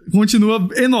 independente. Continua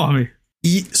enorme.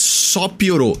 E só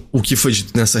piorou o que foi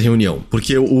dito nessa reunião.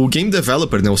 Porque o Game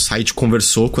Developer, né, o site,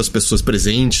 conversou com as pessoas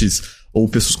presentes ou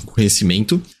pessoas com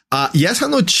conhecimento. E essa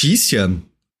notícia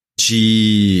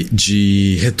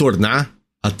de retornar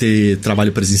a ter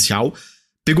trabalho presencial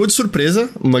pegou de surpresa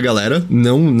uma galera.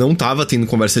 Não tava tendo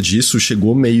conversa disso,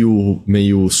 chegou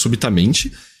meio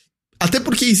subitamente. Até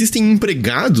porque existem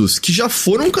empregados que já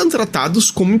foram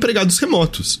contratados como empregados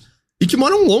remotos. E que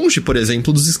moram longe, por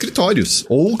exemplo, dos escritórios.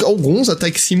 Ou alguns até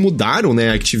que se mudaram,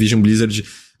 né? A Activision Blizzard,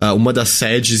 uma das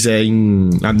sedes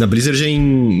na Blizzard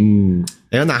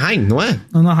é Anaheim, não é?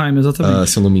 Anaheim, exatamente.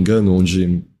 Se eu não me engano,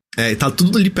 onde... tá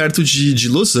tudo ali perto de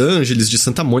Los Angeles, de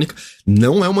Santa Mônica.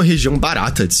 Não é uma região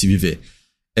barata de se viver.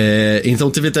 Então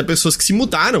teve até pessoas que se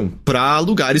mudaram pra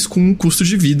lugares com um custo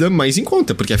de vida mais em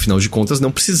conta. Porque, afinal de contas,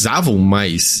 não precisavam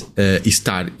mais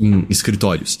estar em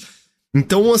escritórios.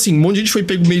 Então, assim, um monte de gente foi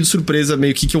pego meio de surpresa,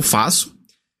 meio que eu faço.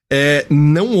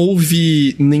 Não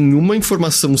houve nenhuma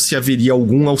informação se haveria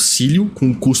algum auxílio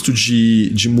com custo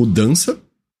de mudança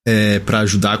pra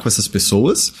ajudar com essas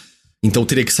pessoas. Então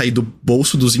teria que sair do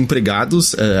bolso dos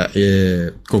empregados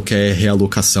qualquer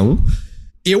realocação.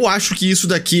 Eu acho que isso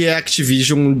daqui é a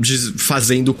Activision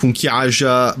fazendo com que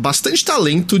haja bastante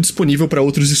talento disponível pra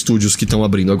outros estúdios que estão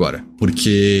abrindo agora.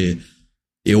 Porque...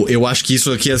 Eu acho que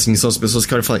isso aqui, assim, são as pessoas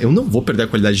que olham e falam, eu não vou perder a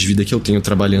qualidade de vida que eu tenho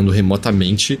trabalhando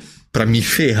remotamente pra me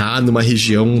ferrar numa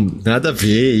região nada a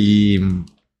ver e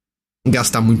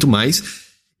gastar muito mais.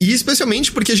 E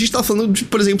especialmente porque a gente tá falando de,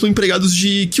 por exemplo, empregados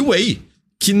de QA,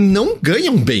 que não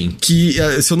ganham bem. Que,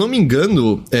 se eu não me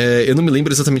engano, eu não me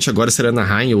lembro exatamente agora se era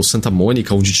Anaheim ou Santa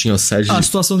Mônica, onde tinha a sede... A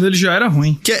situação deles já era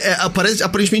ruim. Que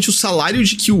aparentemente o salário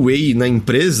de QA na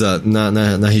empresa,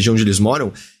 na região onde eles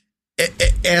moram...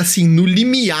 assim, no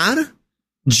limiar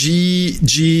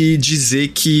de dizer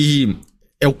que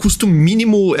é o custo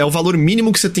mínimo, é o valor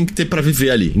mínimo que você tem que ter pra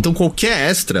viver ali. Então qualquer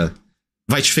extra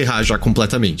vai te ferrar já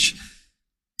completamente.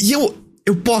 E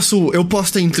eu posso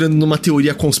estar entrando numa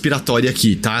teoria conspiratória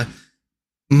aqui, tá?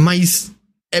 Mas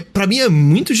pra mim é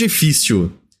muito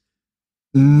difícil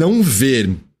não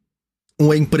ver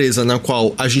uma empresa na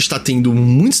qual a gente tá tendo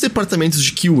muitos departamentos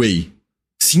de QA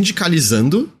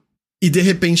sindicalizando e de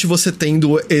repente você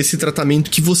tendo esse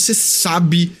tratamento que você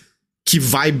sabe que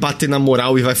vai bater na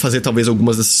moral e vai fazer talvez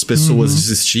algumas dessas pessoas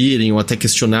desistirem ou até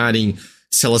questionarem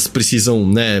se elas precisam,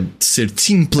 né, ser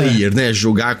team player, né,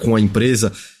 jogar com a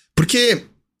empresa. Porque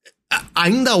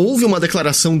ainda houve uma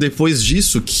declaração depois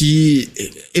disso que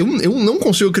eu não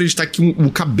consigo acreditar que o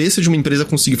cabeça de uma empresa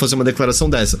conseguiu fazer uma declaração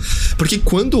dessa. Porque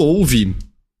quando houve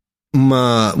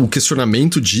o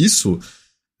questionamento disso,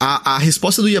 a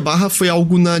resposta do Ybarra foi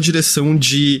algo na direção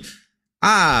de...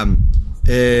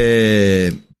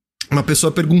 uma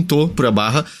pessoa perguntou pro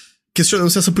Ybarra, questionando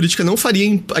se essa política não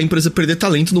faria a empresa perder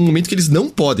talento no momento que eles não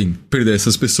podem perder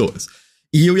essas pessoas.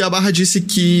 E o Ybarra disse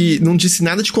que não disse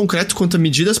nada de concreto quanto a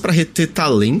medidas pra reter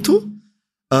talento.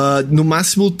 No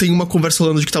máximo, tem uma conversa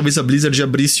falando de que talvez a Blizzard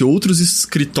abrisse outros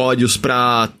escritórios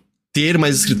pra ter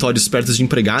mais escritórios perto de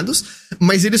empregados.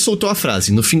 Mas ele soltou a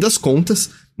frase: no fim das contas,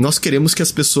 nós queremos que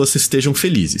as pessoas estejam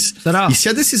felizes. Será? E se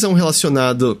a decisão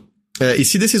relacionada... e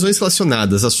se decisões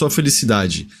relacionadas à sua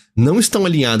felicidade não estão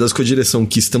alinhadas com a direção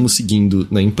que estamos seguindo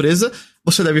na empresa,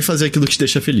 você deve fazer aquilo que te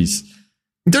deixa feliz.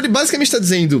 Então ele basicamente está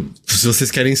dizendo, se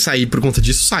vocês querem sair por conta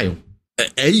disso, saiam.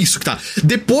 É isso que tá.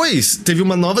 Depois, teve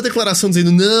uma nova declaração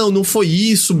dizendo, não foi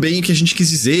isso bem o que a gente quis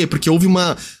dizer, porque houve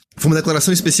uma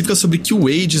declaração específica sobre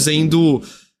QA dizendo...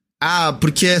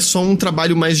 porque é só um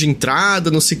trabalho mais de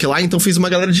entrada, não sei o que lá, então fez uma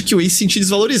galera de QA se sentir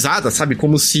desvalorizada, sabe?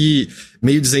 Como se,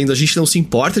 meio dizendo, a gente não se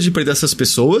importa de perder essas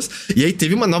pessoas, e aí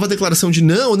teve uma nova declaração de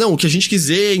não, o que a gente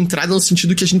quiser é entrar no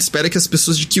sentido que a gente espera que as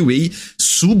pessoas de QA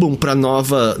subam pra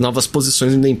novas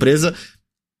posições da empresa.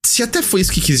 Se até foi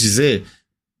isso que quis dizer,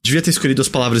 devia ter escolhido as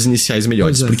palavras iniciais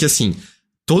melhores, porque assim,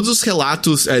 todos os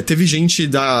relatos, teve gente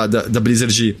da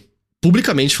Blizzard...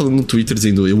 publicamente falando no Twitter,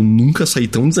 dizendo, eu nunca saí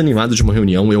tão desanimado de uma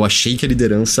reunião, eu achei que a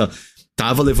liderança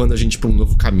tava levando a gente pra um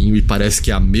novo caminho e parece que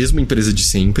é a mesma empresa de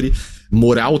sempre,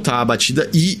 moral tá abatida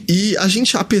e a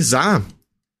gente, apesar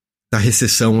da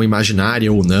recessão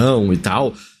imaginária ou não e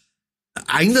tal,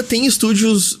 ainda tem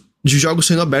estúdios de jogos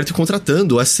sendo abertos e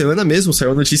contratando. Essa semana mesmo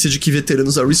saiu a notícia de que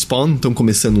veteranos da Respawn estão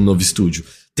começando um novo estúdio.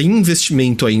 Tem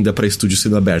investimento ainda pra estúdios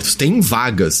sendo abertos, tem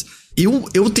vagas.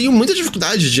 Eu tenho muita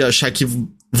dificuldade de achar que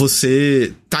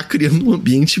você tá criando um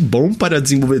ambiente bom para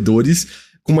desenvolvedores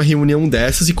com uma reunião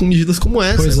dessas e com medidas como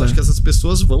essa. Eu acho que essas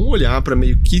pessoas vão olhar pra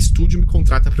meio que estúdio me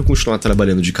contrata pra eu continuar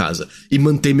trabalhando de casa e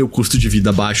manter meu custo de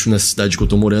vida baixo nessa cidade que eu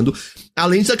tô morando.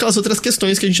 Além daquelas outras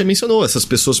questões que a gente já mencionou. Essas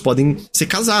pessoas podem ser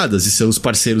casadas e seus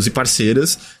parceiros e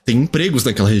parceiras têm empregos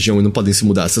naquela região e não podem se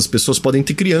mudar. Essas pessoas podem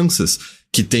ter crianças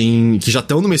que já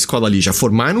estão numa escola ali, já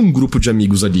formaram um grupo de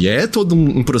amigos ali. É todo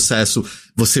um processo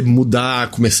você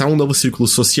mudar, começar um novo círculo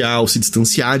social, se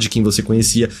distanciar de quem você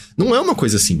conhecia. Não é uma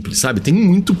coisa simples, sabe? Tem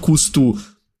muito custo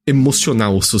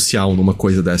emocional, social numa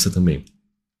coisa dessa também.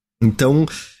 Então,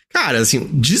 cara, assim,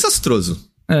 desastroso.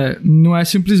 Não é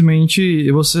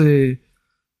simplesmente você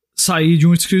sair de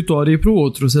um escritório e ir pro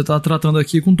outro. Você tá tratando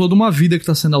aqui com toda uma vida que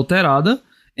tá sendo alterada,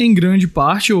 em grande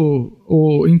parte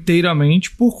ou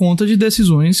inteiramente por conta de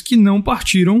decisões que não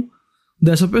partiram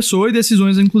dessa pessoa e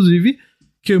decisões, inclusive,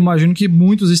 que eu imagino que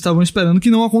muitos estavam esperando que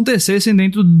não acontecessem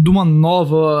dentro de uma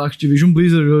nova Activision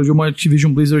Blizzard ou de uma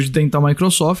Activision Blizzard dentro da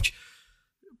Microsoft,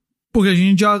 porque a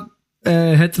gente já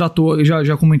retratou,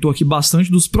 já comentou aqui bastante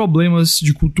dos problemas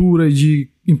de cultura e de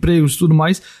empregos e tudo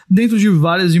mais dentro de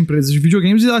várias empresas de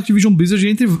videogames e a Activision Blizzard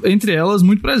entre elas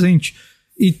muito presente.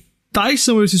 E tais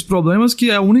são esses problemas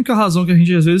que é a única razão que a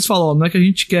gente às vezes fala, não é que a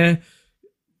gente quer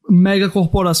mega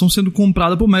corporação sendo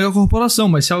comprada por mega corporação,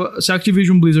 mas se a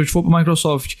Activision Blizzard for para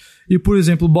Microsoft e, por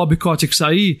exemplo, o Bob Kotick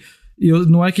sair,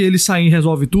 não é que ele sair e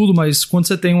resolve tudo, mas quando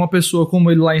você tem uma pessoa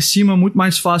como ele lá em cima, é muito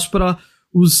mais fácil para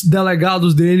os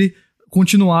delegados dele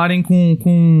continuarem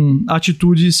com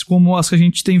atitudes como as que a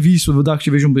gente tem visto da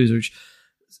Activision Blizzard.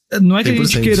 Não é que 100%. A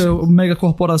gente queira mega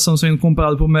corporação sendo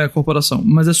comprada por mega corporação,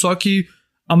 mas é só que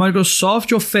a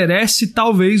Microsoft oferece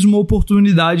talvez uma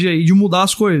oportunidade aí de mudar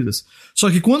as coisas.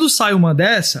 Só que quando sai uma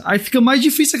dessa, aí fica mais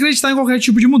difícil acreditar em qualquer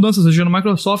tipo de mudança, seja no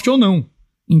Microsoft ou não.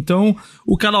 Então,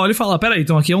 o cara olha e fala, peraí,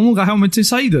 então aqui é um lugar realmente sem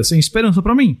saída, sem esperança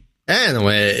pra mim.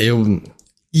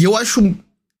 Eu acho,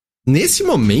 nesse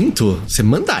momento, você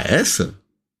manda essa,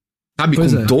 sabe,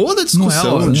 pois com toda a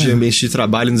discussão hora, de ambiente de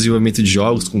trabalho, desenvolvimento de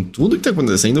jogos, com tudo que tá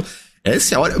acontecendo,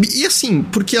 essa é a hora. E assim,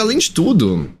 porque além de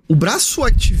tudo, o braço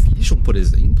Activision, por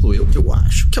exemplo, eu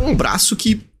acho que é um braço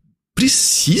que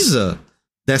precisa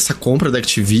dessa compra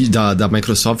da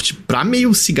Microsoft pra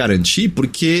meio se garantir,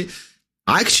 porque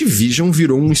a Activision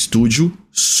virou um estúdio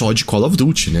só de Call of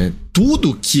Duty, né?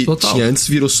 Tudo que tinha antes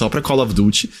virou só pra Call of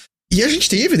Duty. E a gente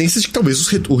tem evidências de que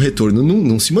talvez o retorno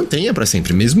não se mantenha pra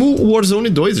sempre. Mesmo o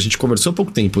Warzone 2, a gente conversou há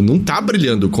pouco tempo, não tá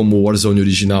brilhando como o Warzone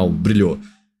original brilhou.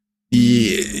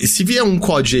 E se vier um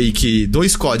COD aí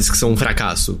 2 CODs que são um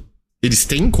fracasso, eles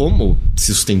têm como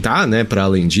se sustentar, né, pra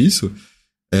além disso.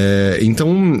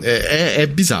 Então, é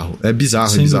bizarro. É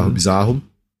bizarro, bizarro.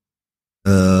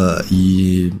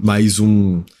 E mais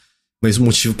um Mas um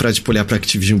motivo pra, tipo, olhar pra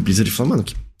Activision Blizzard e falar, mano,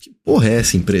 que porra é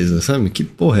essa empresa, sabe? Que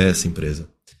porra é essa empresa?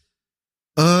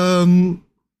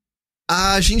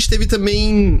 A gente teve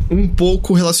também um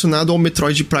pouco relacionado ao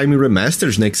Metroid Prime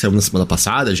Remastered, né, que saiu na semana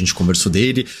passada, a gente conversou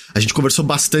dele. A gente conversou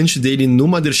bastante dele no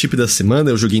Mothership da semana,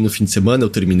 eu joguei no fim de semana, eu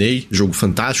terminei, jogo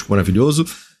fantástico, maravilhoso.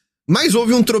 Mas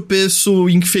houve um tropeço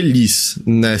infeliz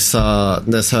nessa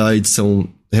edição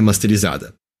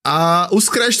remasterizada. Os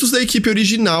créditos da equipe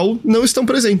original não estão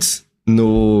presentes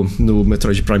no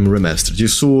Metroid Prime Remastered.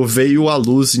 Isso veio à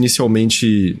luz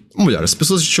inicialmente... Melhor, as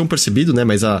pessoas tinham percebido, né,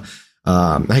 mas a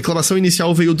reclamação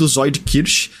inicial veio do Zoid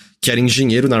Kirsch, que era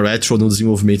engenheiro na Retro no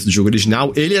desenvolvimento do jogo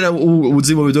original. Ele era o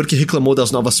desenvolvedor que reclamou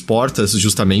das novas portas,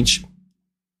 justamente.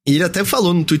 E ele até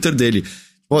falou no Twitter dele...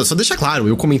 Pô, só deixar claro,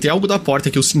 eu comentei algo da porta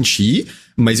que eu senti,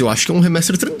 mas eu acho que é um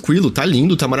remaster tranquilo, tá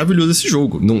lindo, tá maravilhoso esse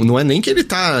jogo. Não é nem que ele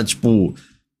tá, tipo...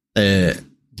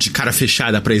 de cara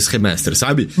fechada pra esse remaster,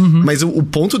 sabe? Uhum. Mas o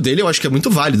ponto dele eu acho que é muito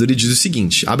válido. Ele diz o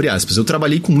seguinte, abre aspas, eu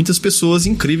trabalhei com muitas pessoas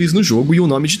incríveis no jogo e o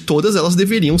nome de todas elas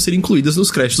deveriam ser incluídas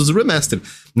nos créditos do remaster.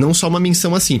 Não só uma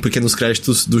menção assim, porque nos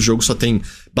créditos do jogo só tem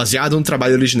baseado no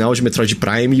trabalho original de Metroid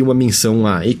Prime e uma menção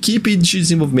à equipe de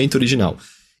desenvolvimento original.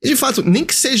 E de fato, nem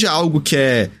que seja algo que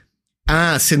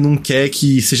você não quer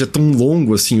que seja tão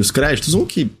longo assim os créditos, ou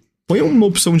que põe uma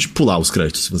opção de pular os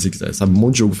créditos, se você quiser, sabe? Um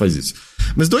monte de jogo faz isso.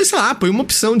 Mas sei lá, põe uma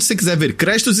opção de se você quiser ver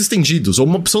créditos estendidos, ou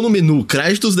uma opção no menu,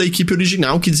 créditos da equipe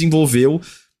original que desenvolveu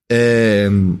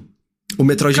o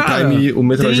Metroid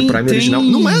Prime, original.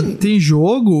 Não é... Tem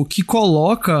jogo que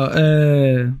coloca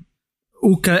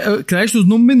créditos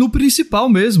no menu principal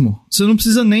mesmo. Você não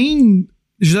precisa nem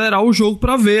zerar o jogo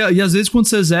pra ver. E às vezes quando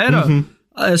você zera,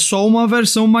 é só uma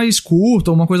versão mais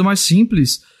curta, uma coisa mais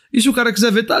simples. E se o cara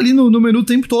quiser ver, tá ali no menu o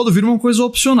tempo todo, vira uma coisa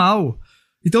opcional.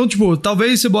 Então, tipo,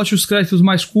 talvez você bote os créditos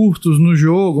mais curtos no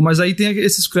jogo, mas aí tem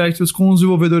esses créditos com os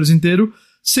desenvolvedores inteiros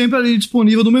sempre ali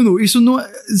disponível no menu. Isso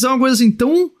é uma coisa assim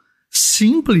tão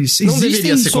simples. Não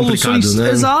deveria ser complicado,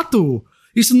 né? Exato.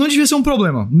 Isso não devia ser um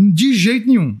problema. De jeito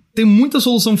nenhum. Tem muita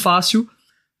solução fácil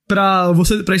pra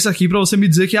isso aqui, pra você me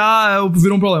dizer que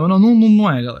virou um problema.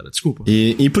 Não é, galera. Desculpa.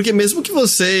 E porque mesmo que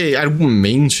você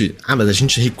argumente, mas a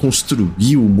gente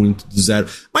reconstruiu muito do zero,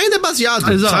 mas ainda é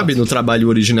baseado, sabe, no trabalho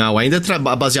original, ainda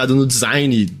é baseado no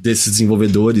design desses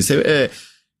desenvolvedores.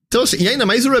 Então, assim, e ainda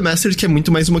mais o Remastered, que é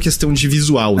muito mais uma questão de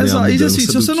visual, né? Exato. E assim,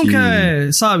 se você não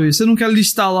quer, sabe, você não quer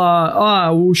listar lá,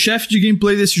 o chefe de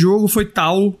gameplay desse jogo foi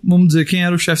tal, vamos dizer, quem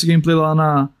era o chefe de gameplay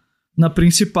lá na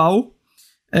principal,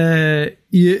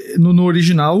 e no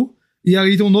original, e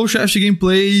aí tem um novo chefe de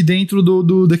gameplay dentro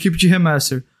da equipe de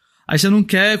remaster. Aí você não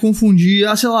quer confundir,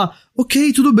 sei lá,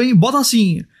 ok, tudo bem, bota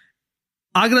assim,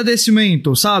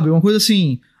 agradecimento, sabe? Uma coisa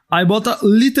assim. Aí bota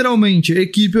literalmente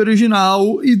equipe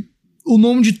original e o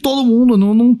nome de todo mundo,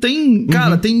 não tem...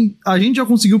 Cara, a gente já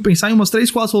conseguiu pensar em umas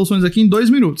 3, 4 soluções aqui em 2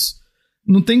 minutos.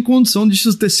 Não tem condição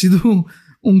disso ter sido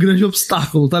um grande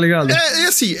obstáculo, tá ligado?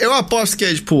 Assim, eu aposto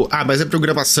que tipo, mas é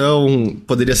programação,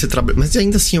 poderia ser trabalho, mas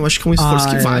ainda assim, eu acho que é um esforço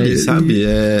que vale, sabe?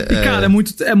 Cara,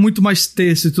 é muito mais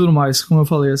texto e tudo mais, como eu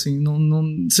falei, assim,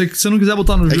 se você não quiser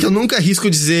botar no jogo... É que eu nunca arrisco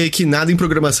dizer que nada em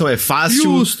programação é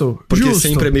fácil, porque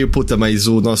sempre é meio, mas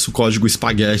o nosso código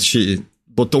espaguete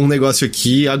botou um negócio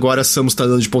aqui, agora Samus tá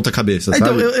dando de ponta cabeça, sabe?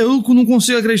 Então, eu não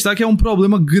consigo acreditar que é um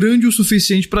problema grande o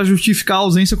suficiente pra justificar a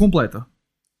ausência completa.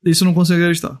 Isso eu não consigo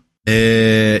acreditar.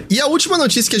 E a última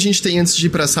notícia que a gente tem antes de ir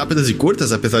pras rápidas e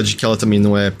curtas, apesar de que ela também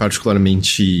não é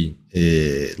particularmente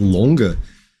longa,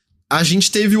 a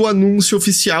gente teve o anúncio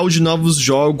oficial de novos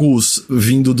jogos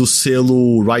vindo do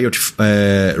selo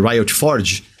Riot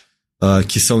Forge,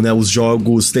 que são, né, os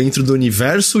jogos dentro do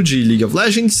universo de League of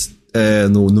Legends,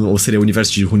 ou seria o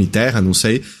universo de Runeterra, não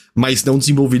sei, mas não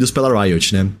desenvolvidos pela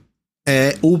Riot, né?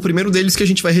 O primeiro deles que a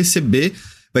gente vai receber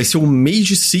vai ser o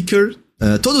Mage Seeker.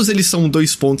 Todos eles são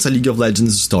 2 pontos a League of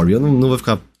Legends Story. Eu não vou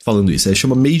ficar falando isso.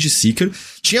 Chama Mage Seeker.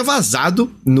 Tinha vazado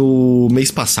no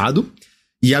mês passado.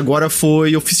 E agora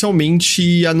foi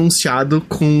oficialmente anunciado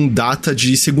com data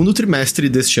de segundo trimestre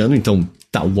deste ano. Então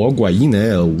tá logo aí,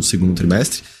 né? O segundo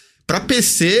trimestre. Pra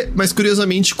PC, mas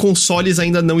curiosamente consoles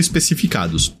ainda não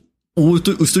especificados. O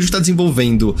estúdio que tá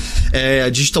desenvolvendo é a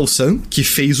Digital Sun, que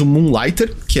fez o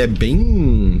Moonlighter, que é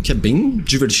bem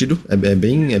divertido. É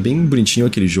bem bonitinho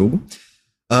aquele jogo.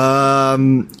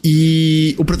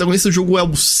 E o protagonista do jogo é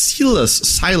o Silas,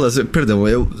 perdão,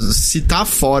 se tá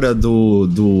fora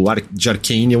de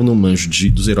Arcane, eu não manjo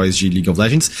dos heróis de League of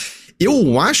Legends.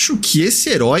 Eu acho que esse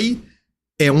herói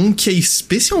é um que é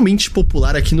especialmente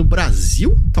popular aqui no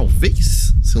Brasil,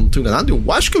 talvez, se eu não tô enganado. Eu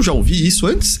acho que eu já ouvi isso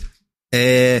antes.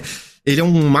 Ele é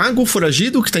um mago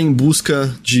foragido que tá em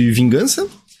busca de vingança.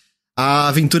 A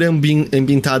aventura é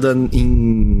ambientada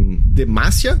em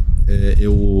Demacia.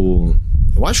 Eu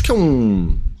acho que é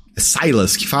um... É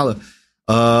Silas que fala.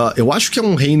 Eu acho que é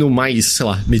um reino mais, sei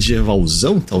lá,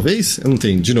 medievalzão, talvez? Eu não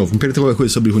tenho, de novo, me pergunta qualquer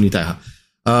coisa sobre Runeterra.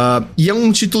 E é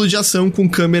um título de ação com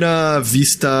câmera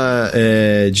vista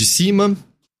de cima.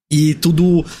 E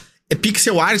tudo é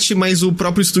pixel art, mas o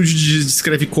próprio estúdio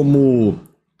descreve como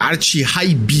arte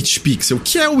high beat pixel,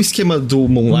 que é o esquema do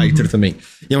Moonlighter também.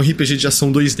 E é um RPG de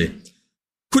ação 2D.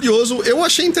 Curioso, eu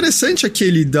achei interessante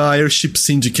aquele da Airship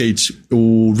Syndicate,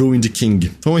 o Ruined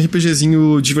King. Foi um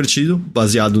RPGzinho divertido,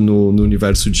 baseado no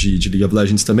universo de League of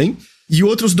Legends também. E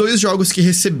outros 2 jogos que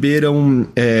receberam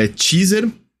teaser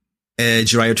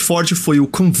de Riot Forge foi o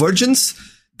Convergence,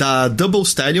 da Double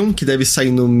Stallion, que deve sair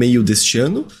no meio deste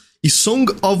ano, e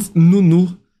Song of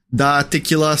Nunu, da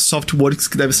Tequila Softworks,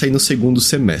 que deve sair no segundo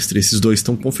semestre. Esses 2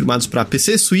 estão confirmados para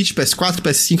PC, Switch, PS4,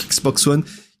 PS5, Xbox One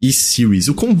e Series.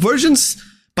 O Convergence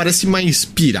parece mais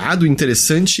pirado,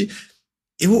 interessante.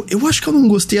 Eu acho que eu não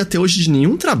gostei até hoje de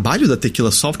nenhum trabalho da Tequila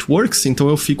Softworks, então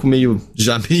eu fico meio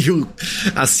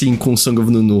assim com Song of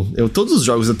Nunu. Todos os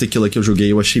jogos da Tequila que eu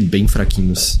joguei eu achei bem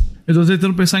fraquinhos. Eu tô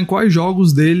tentando pensar em quais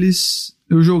jogos deles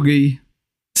eu joguei.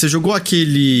 Você jogou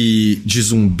aquele de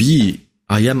zumbi,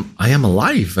 I Am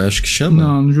Alive, acho que chama?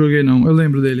 Não joguei não. Eu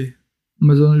lembro dele,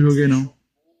 mas eu não joguei não.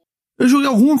 Eu joguei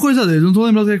alguma coisa deles, não tô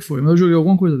lembrando o que foi, mas eu joguei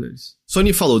alguma coisa deles.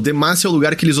 Sony falou, Demacia é o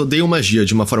lugar que eles odeiam magia,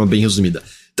 de uma forma bem resumida.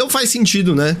 Então faz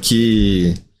sentido, né,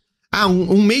 que...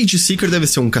 um Mage Seeker deve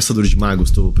ser um caçador de magos,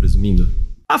 tô presumindo.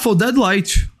 Foi o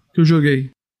Deadlight que eu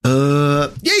joguei.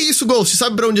 E é isso, Ghost,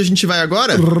 sabe pra onde a gente vai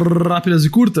agora? Rápidas e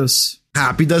curtas?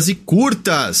 Rápidas e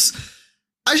curtas!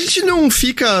 A gente não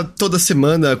fica toda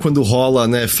semana, quando rola,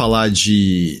 né, falar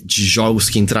de jogos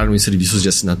que entraram em serviços de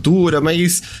assinatura,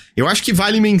 mas eu acho que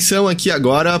vale menção aqui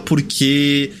agora,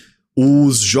 porque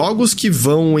os jogos que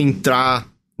vão entrar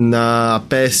na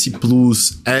PS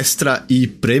Plus Extra e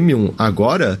Premium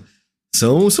agora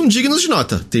são dignos de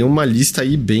nota. Tem uma lista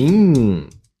aí bem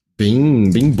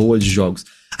boa de jogos.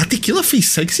 A Tequila fez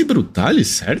Sexy Brutale,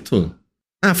 certo?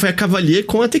 Foi a Cavalier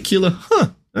com a Tequila.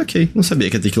 Ok, não sabia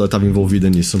que a Tequila estava envolvida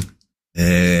nisso.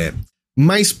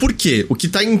 Mas por quê? O que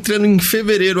tá entrando em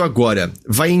fevereiro agora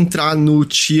vai entrar no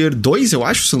Tier 2, eu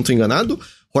acho, se eu não tô enganado.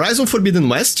 Horizon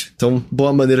Forbidden West, então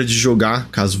boa maneira de jogar,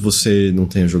 caso você não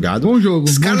tenha jogado. Bom jogo,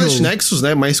 Scarlet Nexus,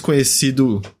 né, mais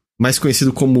conhecido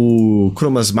como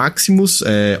Chromas Maximus.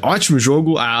 Ótimo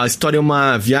jogo, a história é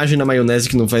uma viagem na maionese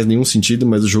que não faz nenhum sentido,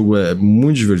 mas o jogo é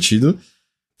muito divertido.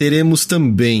 Teremos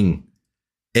também...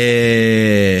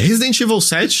 Resident Evil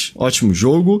 7, ótimo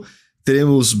jogo.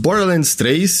 Teremos Borderlands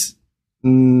 3,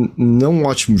 não um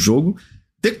ótimo jogo.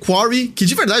 The Quarry, que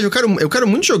de verdade eu quero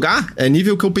muito jogar. É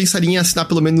nível que eu pensaria em assinar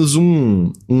pelo menos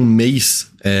um mês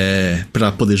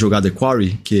pra poder jogar The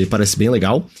Quarry, que parece bem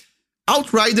legal.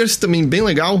 Outriders, também bem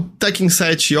legal. Tekken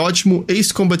 7, ótimo.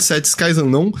 Ace Combat 7, Skies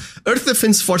Unknown. Earth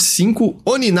Defense Force 5,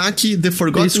 Oninaki, The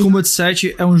Forgotten... Ace Combat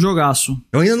 7 é um jogaço.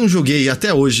 Eu ainda não joguei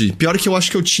até hoje. Pior que eu acho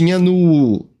que eu tinha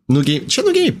no Game... Tinha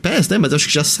no Game Pass, né? Mas acho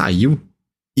que já saiu.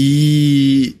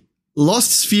 E...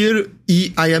 Lost Sphere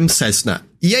e I Am Cessna.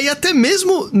 E aí até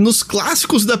mesmo nos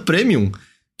clássicos da Premium,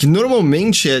 que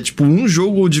normalmente é tipo um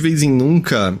jogo de vez em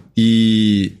nunca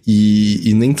e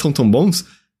nem são tão bons...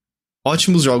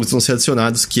 Ótimos jogos vão ser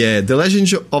adicionados, que é The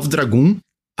Legend of Dragoon.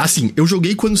 Assim, eu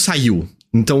joguei quando saiu,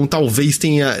 então talvez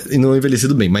tenha não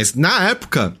envelhecido bem, mas na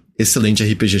época, excelente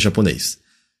RPG japonês.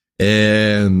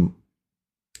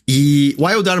 E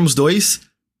Wild Arms 2,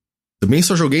 também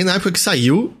só joguei na época que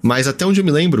saiu, mas até onde eu me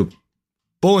lembro,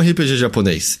 bom RPG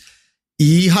japonês.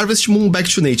 E Harvest Moon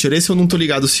Back to Nature, esse eu não tô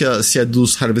ligado se é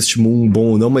dos Harvest Moon bom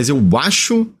ou não, mas eu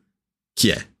acho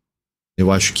que é.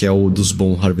 Eu acho que é o dos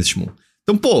bons Harvest Moon.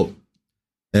 Então,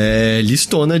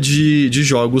 listona de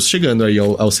jogos chegando aí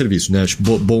ao serviço, né? Acho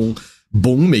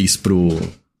bom mês pro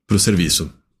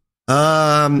serviço.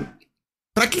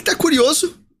 Pra quem tá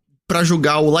curioso pra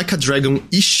jogar o Like a Dragon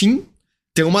Ishin,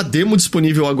 tem uma demo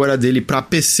disponível agora dele pra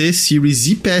PC, Series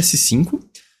e PS5.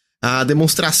 A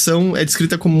demonstração é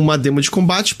descrita como uma demo de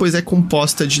combate, pois é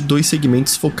composta de 2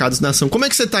 segmentos focados na ação. Como é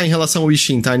que você tá em relação ao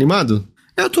Ishin? Tá animado?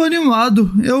 Eu tô animado.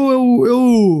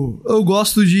 Eu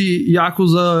gosto de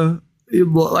Yakuza... e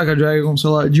Like a Dragon, sei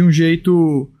lá, de um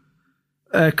jeito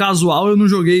casual. Eu não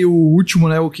joguei o último,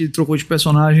 né, o que trocou de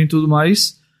personagem e tudo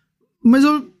mais, mas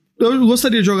eu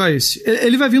gostaria de jogar esse.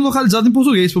 Ele vai vir localizado em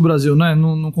português pro Brasil, né?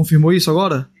 Não confirmou isso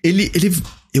agora?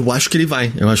 Eu acho que ele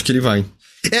vai.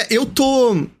 Eu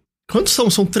tô... Quantos são?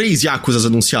 São 3 Yakuzas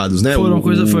anunciados, né?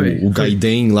 Foi. O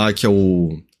Gaiden lá, que é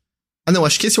o... não,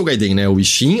 acho que esse é o Gaiden, né? O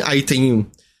Ishin, aí tem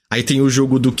Aí tem o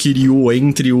jogo do Kiryu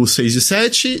entre o 6 e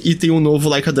 7, e tem o novo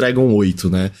Like a Dragon 8,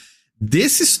 né?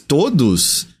 Desses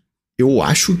todos, eu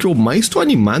acho que o mais tô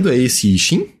animado é esse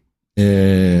Ishin.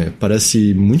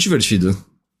 Parece muito divertido.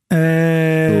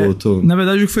 Na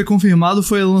verdade, o que foi confirmado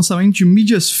foi o lançamento de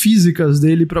mídias físicas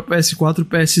dele pra PS4 e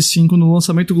PS5 no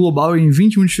lançamento global em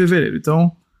 21 de fevereiro.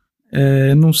 Então,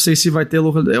 não sei se vai ter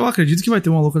localização. Eu acredito que vai ter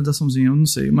uma localizaçãozinha, eu não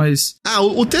sei, mas...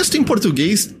 O texto em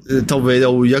português, talvez,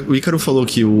 o Ícaro falou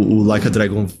que o Like a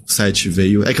Dragon 7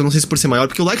 veio. É que eu não sei se por ser maior,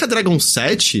 porque o Like a Dragon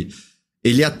 7,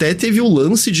 ele até teve o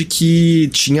lance de que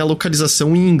tinha a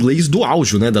localização em inglês do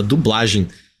áudio, né, da dublagem.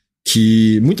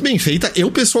 Que, muito bem feita.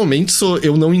 Eu, pessoalmente,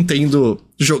 eu não entendo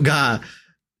jogar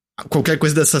qualquer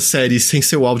coisa dessa série sem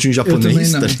ser o áudio em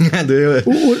japonês, tá ligado?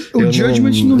 O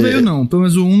Judgment não veio, não. Pelo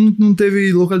menos o 1 não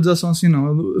teve localização assim, não.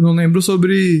 Eu não lembro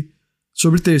sobre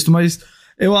texto, mas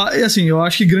eu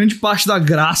acho que grande parte da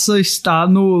graça está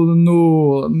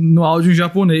no áudio em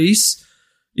japonês.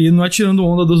 E não é tirando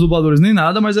onda dos dubladores nem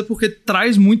nada, mas é porque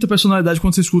traz muita personalidade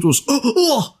quando você escuta os...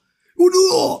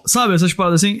 Sabe, essas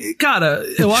paradas assim. Cara,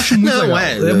 eu acho muito legal.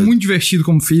 É muito divertido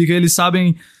como fica. Eles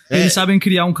sabem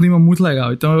criar um clima muito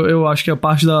legal. Então eu acho que é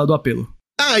parte do apelo.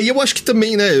 E eu acho que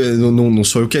também, né, não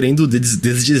sou eu querendo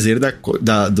desdizer da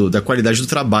qualidade do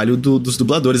trabalho dos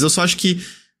dubladores. Eu só acho que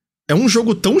é um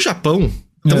jogo tão Japão,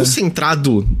 tão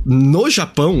centrado no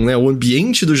Japão, né? O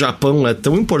ambiente do Japão é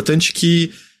tão importante que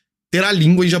ter a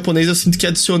língua em japonês eu sinto que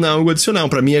é algo adicional.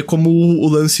 Pra mim é como o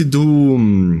lance do...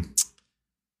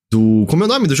 Como é o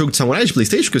nome do jogo de samurai de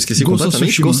PlayStation? Que eu esqueci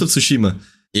completamente. Ghost of Tsushima.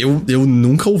 Eu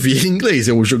nunca ouvi em inglês.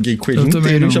 Eu joguei com ele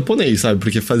inteiro em japonês, sabe?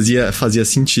 Porque fazia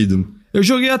sentido. Eu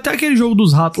joguei até aquele jogo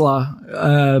dos ratos lá,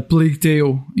 Plague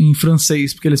Tale, em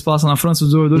francês. Porque eles passam na França,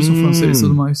 os desenvolvedores são franceses e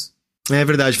tudo mais. É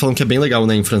verdade, falam que é bem legal,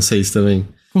 né? Em francês também.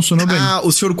 Funcionou bem.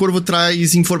 O Sr. Corvo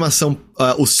traz informação.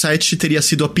 O 7 teria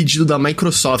sido a pedido da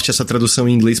Microsoft, essa tradução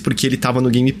em inglês, porque ele tava no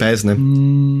Game Pass, né?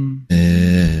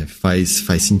 Faz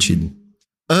sentido.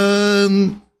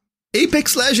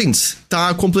 Apex Legends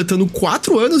tá completando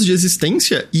 4 anos de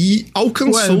existência e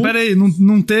alcançou... Ué, peraí,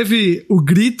 não teve o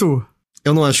grito?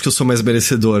 Eu não acho que eu sou mais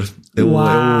merecedor. Eu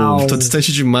tô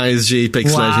distante demais de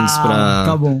Apex Legends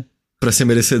pra ser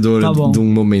merecedor de um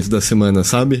momento da semana,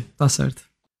 sabe? Tá certo.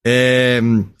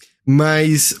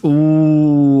 Mas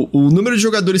o número de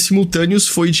jogadores simultâneos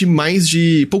foi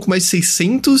de pouco mais de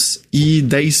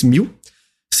 610 mil,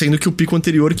 sendo que o pico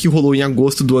anterior, que rolou em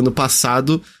agosto do ano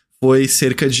passado, foi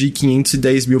cerca de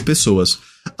 510 mil pessoas.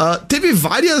 Teve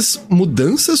várias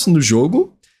mudanças no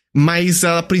jogo, mas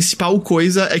a principal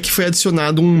coisa é que foi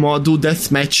adicionado um modo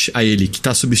Deathmatch a ele, que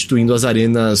tá substituindo as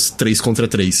arenas 3 contra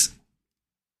 3.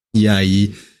 E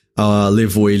aí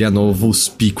levou ele a novos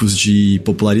picos de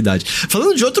popularidade.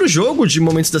 Falando de outro jogo de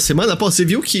momentos da semana, você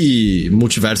viu que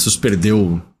Multiversus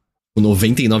perdeu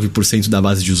 99% da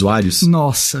base de usuários?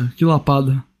 Nossa, que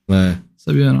lapada.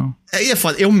 Sabia não. É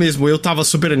foda. Eu tava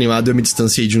super animado, eu me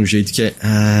distanciei de um jeito que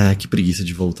que preguiça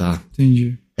de voltar.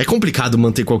 Entendi. É complicado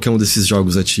manter qualquer um desses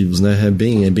jogos ativos, né? É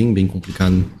bem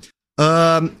complicado.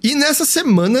 E nessa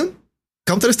semana,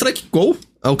 Counter-Strike Go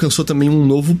alcançou também um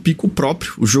novo pico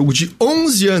próprio. O jogo de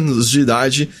 11 anos de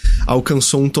idade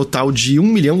alcançou um total de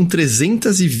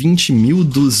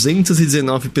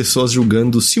 1.320.219 pessoas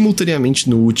jogando simultaneamente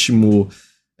no último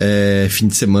fim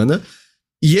de semana.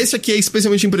 E esse aqui é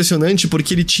especialmente impressionante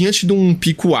porque ele tinha tido um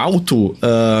pico alto,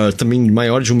 também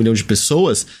maior de 1 milhão de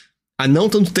pessoas, há não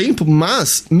tanto tempo,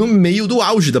 mas no meio do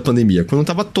auge da pandemia, quando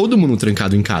tava todo mundo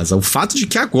trancado em casa. O fato de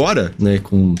que agora, né,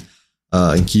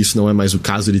 em que isso não é mais o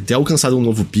caso, ele ter alcançado um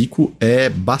novo pico é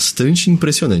bastante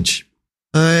impressionante.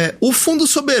 O Fundo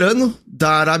Soberano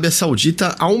da Arábia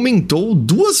Saudita aumentou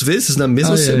 2 vezes na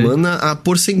mesma semana a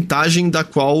porcentagem da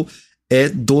qual é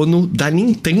dono da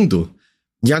Nintendo.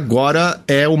 E agora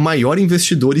é o maior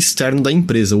investidor externo da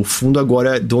empresa. O fundo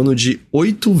agora é dono de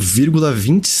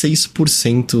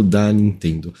 8,26% da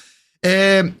Nintendo.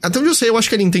 Até onde eu sei, eu acho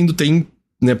que a Nintendo tem,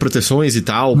 né, proteções e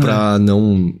tal, pra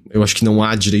não... Eu acho que não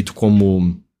há direito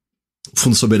como o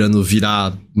fundo soberano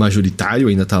virar majoritário,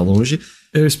 ainda tá longe.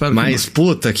 Eu espero. Mas,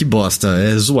 puta, que bosta.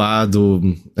 É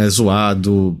zoado.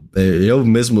 Eu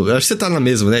mesmo... Eu acho que você tá na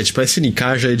mesma, né? Tipo, a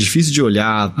SNK já é difícil de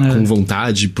olhar com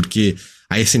vontade, porque...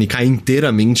 A SNK é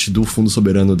inteiramente do Fundo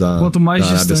Soberano da Quanto mais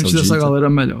da distante dessa galera,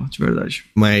 melhor, de verdade.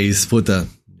 Mas, puta,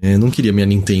 eu não queria minha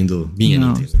Nintendo.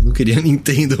 Nintendo. Não queria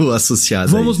Nintendo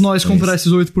associada. Vamos nós comprar esses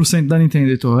 8% da Nintendo,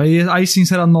 Heitor. Aí sim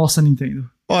será nossa Nintendo.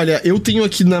 Olha, eu tenho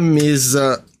aqui na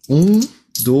mesa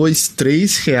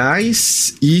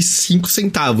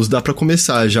R$3,05. Dá pra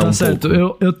começar já um certo.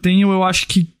 pouco. Eu tenho, eu acho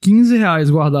que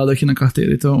R$15 guardado aqui na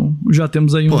carteira. Então, já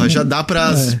temos aí Porra, já dá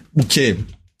pra... O quê?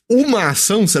 uma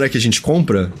ação, será que a gente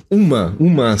compra?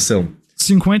 Uma ação.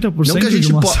 50% Não que a gente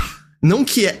de uma pode... ação. Não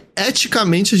que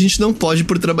eticamente a gente não pode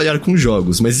por trabalhar com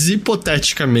jogos, mas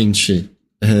hipoteticamente,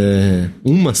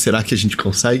 será que a gente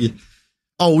consegue?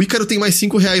 O Ícaro tem mais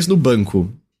R$5 no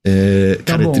banco.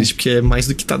 Cara, é triste porque é mais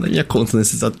do que tá na minha conta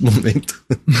nesse exato momento.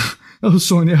 O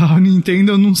Sony, a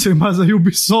Nintendo eu não sei, mas a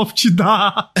Ubisoft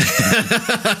dá.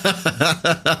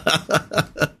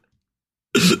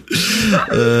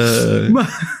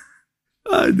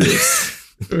 Ai, Deus.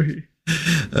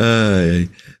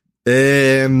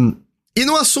 E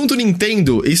no assunto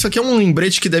Nintendo, isso aqui é um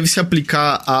lembrete que deve se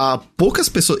aplicar a poucas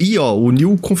pessoas. O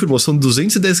Neil confirmou, são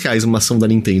R$210 uma ação da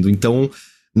Nintendo, então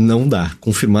não dá.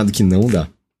 Confirmado que não dá.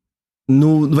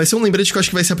 Vai ser um lembrete que eu acho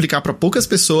que vai se aplicar pra poucas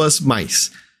pessoas,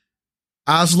 mas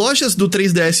as lojas do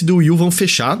 3DS e do Wii U vão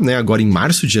fechar, né, agora em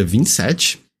março, dia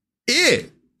 27. E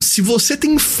se você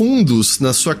tem fundos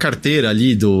na sua carteira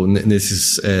ali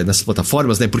nessas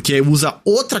plataformas, né? Porque usa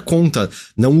outra conta,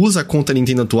 não usa a conta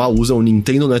Nintendo atual, usa o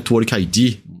Nintendo Network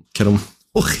ID, que era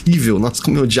horrível. Nossa,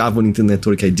 como eu odiava o Nintendo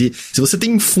Network ID. Se você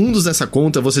tem fundos nessa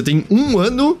conta, você tem 1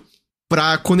 ano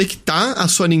pra conectar a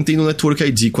sua Nintendo Network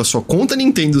ID com a sua conta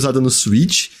Nintendo usada no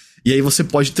Switch, e aí você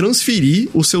pode transferir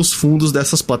os seus fundos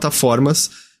dessas plataformas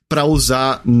pra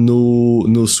usar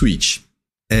no Switch.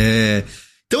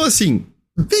 Então, assim,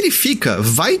 verifica,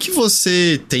 vai que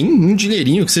você tem um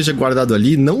dinheirinho que seja guardado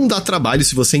ali, não dá trabalho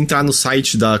se você entrar no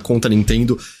site da conta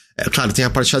Nintendo. Claro, tem a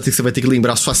parte chata que você vai ter que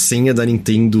lembrar a sua senha da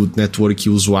Nintendo Network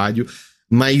usuário,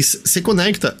 mas você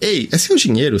conecta, é seu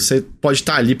dinheiro, você pode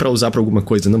estar ali pra usar pra alguma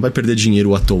coisa, não vai perder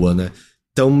dinheiro à toa, né?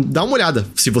 Então, dá uma olhada,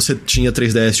 se você tinha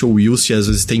 3DS ou Wii U, se às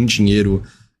vezes tem dinheiro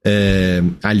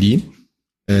ali.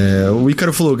 O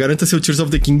Ícaro falou, garanta seu Tears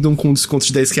of the Kingdom com desconto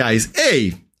de R$10.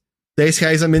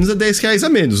 R$10 a menos é R$10 a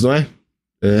menos, não é?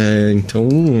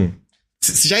 Então,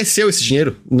 se já é seu esse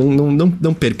dinheiro,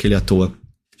 não perca ele à toa.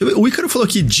 O Ícaro falou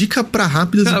aqui, dica pra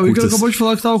rápidas e curtas. O Ícaro acabou de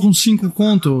falar que tava com 5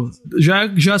 conto.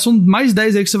 Já são mais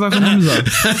 10 aí que você vai economizar.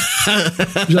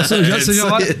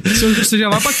 Você já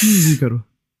vai pra 15, Ícaro.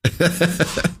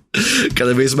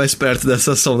 Cada vez mais perto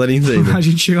dessa ação da Nintendo. A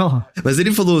gente chega lá. Mas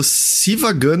ele falou,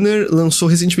 Siva Gunner lançou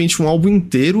recentemente um álbum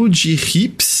inteiro de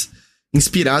hips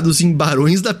inspirados em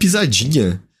Barões da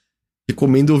Pisadinha.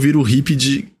 Recomendo ouvir o hip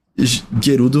de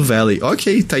Gerudo Valley.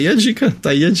 Ok, tá aí a dica.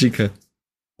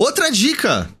 Outra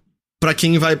dica! Pra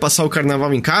quem vai passar o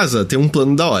carnaval em casa, tem um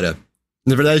plano da hora.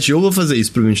 Na verdade, eu vou fazer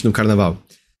isso provavelmente no carnaval.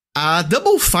 A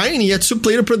Double Fine e a Two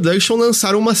Player Production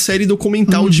lançaram uma série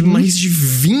documental de mais de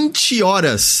 20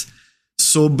 horas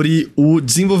sobre o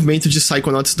desenvolvimento de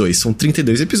Psychonauts 2. São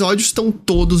 32 episódios, estão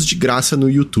todos de graça no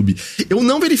YouTube. Eu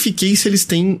não verifiquei se eles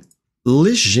têm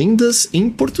legendas em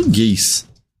português.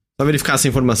 Só verificar essa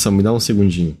informação, me dá um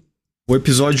segundinho. O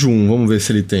episódio 1, vamos ver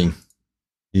se ele tem.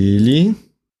 Ele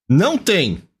não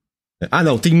tem.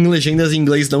 Não, tem legendas em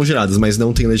inglês não geradas, mas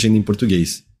não tem legenda em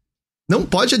português. Não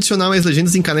pode adicionar mais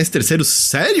legendas em canais terceiros?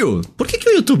 Sério? Por que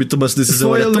o YouTube tomou essa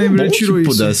decisão? Era tão bom que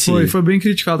pudesse... Foi bem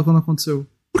criticado quando aconteceu.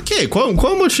 Por quê? Qual é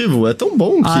o motivo? É tão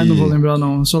bom que... não vou lembrar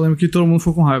não. Eu só lembro que todo mundo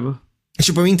ficou com raiva.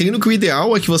 Tipo, eu entendo que o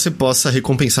ideal é que você possa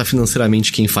recompensar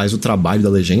financeiramente quem faz o trabalho da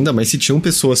legenda, mas se tinham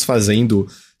pessoas fazendo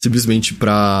simplesmente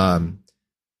pra...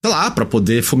 sei lá, pra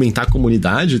poder fomentar a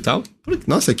comunidade e tal.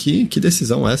 Nossa, que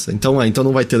decisão essa? Então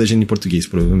não vai ter legenda em português,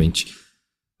 provavelmente.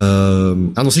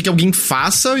 A não ser que alguém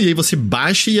faça e aí você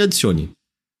baixe e adicione.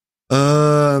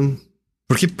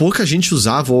 Porque pouca gente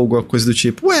usava ou alguma coisa do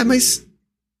tipo. Mas...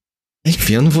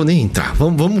 enfim, eu não vou nem entrar.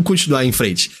 Vamos continuar em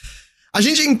frente. A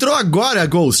gente entrou agora,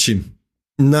 Ghost,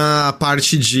 na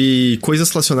parte de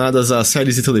coisas relacionadas a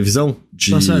séries e televisão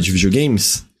de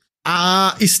videogames.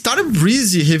 A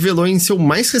Starbreeze revelou em seu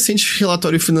mais recente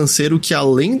relatório financeiro que,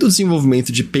 além do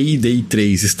desenvolvimento de Payday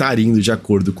 3 estar indo de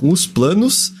acordo com os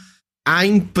planos, a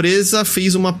empresa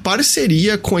fez uma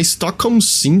parceria com a Stockholm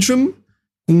Syndrome,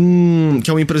 que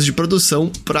é uma empresa de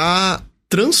produção, para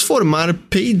transformar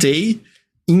Payday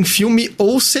em filme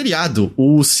ou seriado.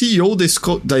 O CEO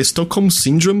da Stockholm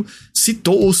Syndrome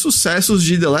citou os sucessos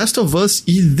de The Last of Us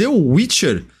e The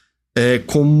Witcher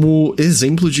como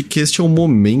exemplo de que este é o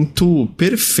momento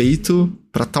perfeito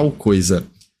pra tal coisa.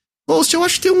 Ghost, eu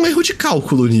acho que tem um erro de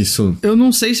cálculo nisso. Eu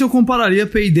não sei se eu compararia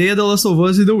Payday a The Last of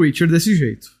Us e The Witcher desse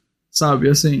jeito. Sabe,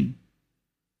 assim...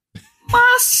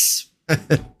 Mas...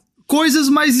 coisas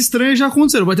mais estranhas já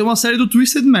aconteceram. Vai ter uma série do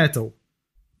Twisted Metal.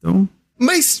 Então...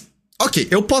 Mas... ok,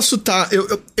 eu posso estar...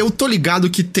 Eu tô ligado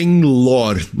que tem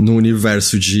lore no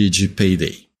universo de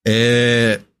Payday.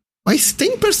 Mas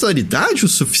tem personalidade o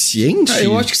suficiente?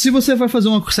 Eu acho que se você vai fazer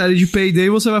uma série de Payday,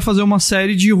 você vai fazer uma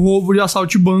série de roubo de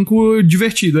assalto de banco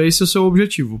divertido. Esse é o seu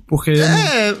objetivo. Porque...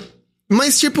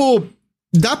 Mas, tipo,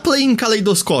 dá play em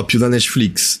Caleidoscópio na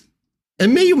Netflix. É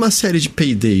meio uma série de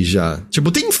Payday já.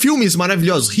 Tipo, tem filmes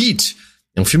maravilhosos. Hit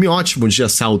é um filme ótimo de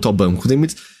assalto ao banco. Tem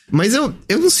muito... Mas eu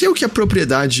não sei o que é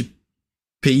propriedade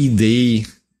Payday.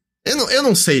 Eu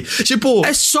não sei. Tipo...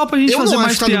 É só pra gente fazer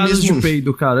mais piadas de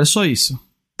peido, cara. É só isso.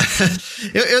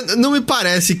 Não me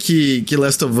parece que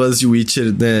Last of Us e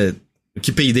Witcher, né...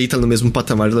 Que Payday tá no mesmo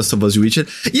patamar de Last of Us e Witcher.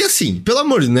 E assim, pelo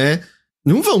amor, né...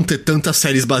 Não vão ter tantas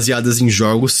séries baseadas em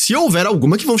jogos, se houver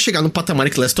alguma que vão chegar no patamar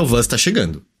que Last of Us tá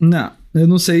chegando. Não, eu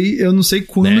não sei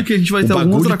quando, né? Que a gente vai ter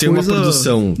alguma outra tem coisa uma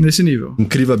produção nesse nível.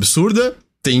 Incrível, absurda,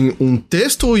 tem um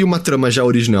texto e uma trama já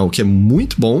original que é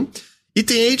muito bom, e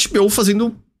tem a HBO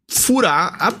fazendo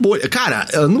furar a bolha. Cara,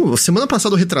 semana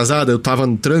passada ou retrasada, eu tava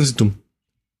no trânsito,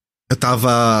 eu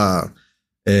tava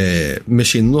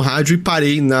mexendo no rádio e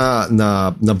parei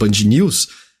na Band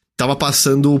News. Tava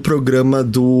passando o programa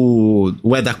do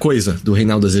É da Coisa, do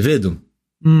Reinaldo Azevedo.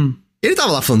 Ele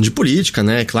tava lá falando de política,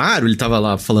 né? Claro, ele tava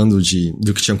lá falando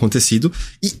do que tinha acontecido.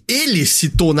 E ele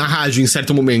citou na rádio, em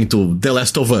certo momento, The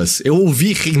Last of Us. Eu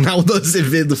ouvi Reinaldo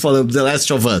Azevedo falando The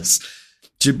Last of Us.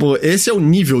 Tipo, esse é o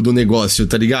nível do negócio,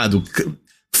 tá ligado?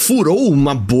 Furou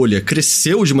uma bolha,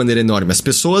 cresceu de maneira enorme. As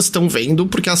pessoas estão vendo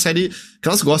porque é a série que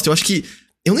elas gostam. Eu acho que...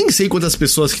 Eu nem sei quantas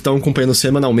pessoas que estão acompanhando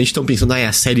semanalmente estão pensando, é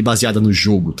a série baseada no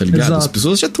jogo, tá ligado? Exato. As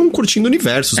pessoas já estão curtindo o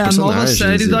universo, os personagens. É a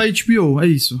nova série da HBO, é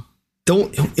isso. Então,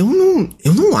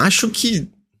 eu não acho que...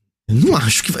 Eu não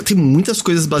acho que vai ter muitas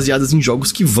coisas baseadas em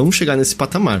jogos que vão chegar nesse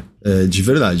patamar, de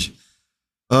verdade.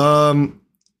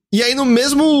 E aí, no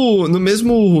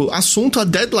mesmo assunto, a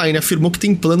Deadline afirmou que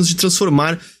tem planos de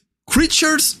transformar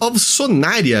Creatures of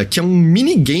Sonaria, que é um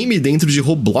minigame dentro de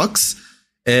Roblox,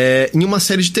 em uma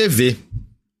série de TV.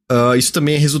 Isso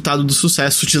também é resultado do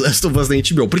sucesso de Last of Us na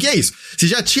HBO. Porque é isso. Se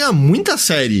já tinha muita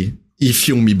série e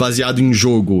filme baseado em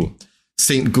jogo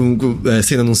sendo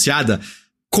anunciada,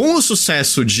 com o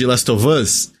sucesso de Last of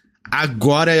Us,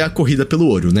 agora é a corrida pelo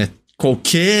ouro, né?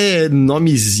 Qualquer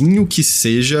nomezinho que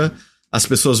seja, as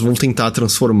pessoas vão tentar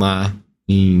transformar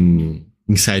em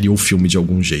série ou filme de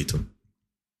algum jeito.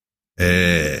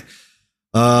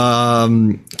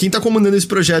 Quem tá comandando esse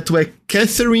projeto é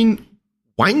Catherine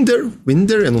Winder,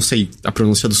 eu não sei a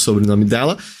pronúncia do sobrenome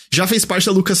dela. Já fez parte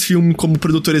da Lucasfilm como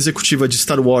produtora executiva de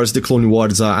Star Wars The Clone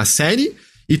Wars, a série,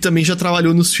 e também já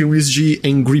trabalhou nos filmes de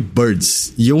Angry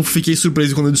Birds. E eu fiquei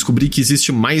surpreso quando eu descobri que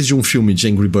existe mais de um filme de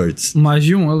Angry Birds. Mais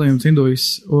de um, eu lembro, tem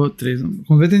 2 ou 3.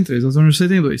 Quando vê tem 3, eu não sei,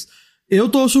 tem 2. Eu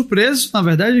tô surpreso, na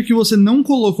verdade, é que você não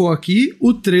colocou aqui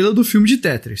o trailer do filme de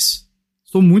Tetris.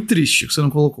 Estou muito triste que você não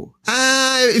colocou.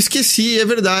 Eu esqueci, é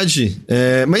verdade.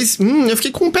 Mas eu fiquei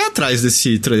com o pé atrás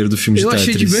desse trailer do filme de Tetris. Eu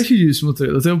achei divertidíssimo o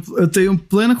trailer. Eu tenho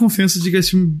plena confiança de que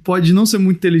esse filme pode não ser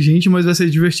muito inteligente, mas vai ser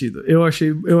divertido. Eu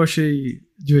achei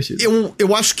divertido.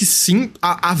 Eu acho que sim.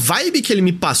 A vibe que ele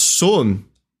me passou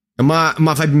é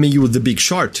uma vibe meio The Big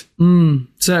Short.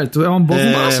 Certo, é uma boa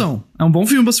comparação. É um bom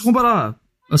filme pra se comparar.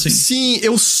 Assim. Sim,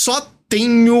 eu só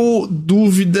tenho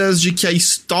dúvidas de que a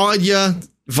história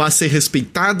vai ser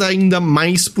respeitada ainda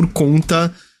mais por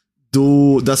conta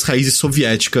das raízes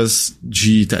soviéticas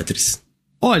de Tetris.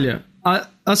 Olha,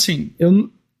 assim,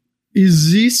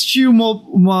 existe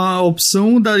uma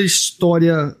opção da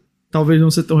história talvez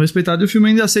não ser tão respeitada e o filme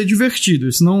ainda ser divertido.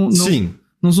 Isso Sim.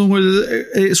 Não são coisas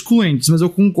excluentes, mas eu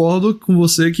concordo com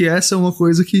você que essa é uma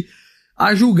coisa que,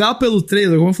 a julgar pelo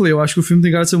trailer, como eu falei, eu acho que o filme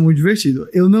tem cara de ser muito divertido.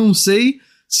 Eu não sei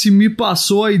se me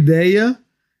passou a ideia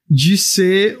de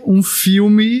ser um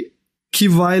filme que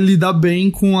vai lidar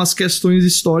bem com as questões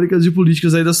históricas e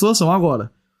políticas aí da situação. Agora,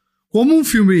 como um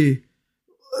filme,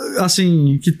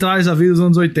 assim, que traz a vida dos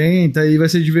anos 80 e vai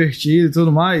ser divertido e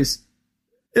tudo mais,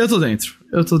 eu tô dentro,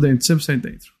 100%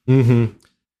 dentro.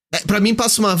 Pra mim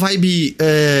passa uma vibe,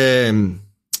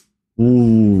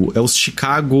 os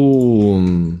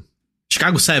Chicago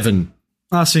 7.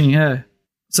 Ah, sim,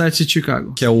 7 de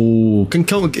Chicago. Que é o...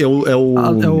 É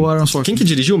o Aaron Sorkin. Quem que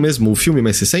dirigiu mesmo o filme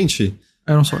mais recente?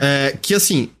 Aaron Sorkin. Que,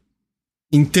 assim,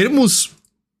 em termos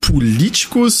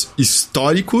políticos,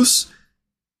 históricos,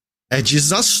 é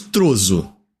desastroso.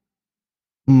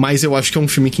 Mas eu acho que é um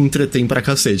filme que entretém pra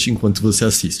cacete enquanto você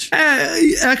assiste.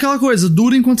 É aquela coisa,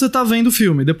 dura enquanto você tá vendo o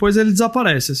filme. Depois ele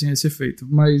desaparece, assim, esse efeito.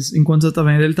 Mas enquanto você tá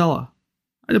vendo, ele tá lá.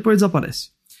 Aí depois desaparece.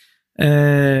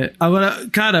 Agora,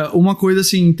 cara, uma coisa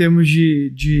assim, em termos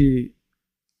de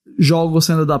jogos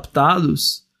sendo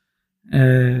adaptados,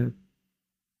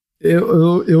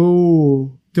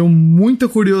 eu tenho muita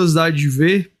curiosidade de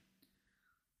ver,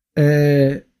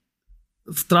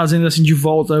 trazendo assim de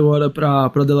volta agora pra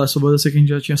The Last of Us. Eu sei que a gente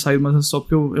já tinha saído, mas é só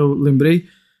porque eu lembrei,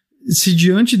 se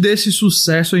diante desse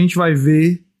sucesso a gente vai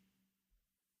ver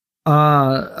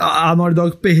a Naughty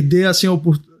Dog perder, assim,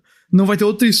 não vai ter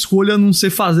outra escolha a não ser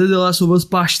fazer The Last of Us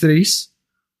Part 3.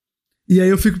 E aí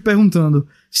eu fico perguntando,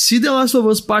 se The Last of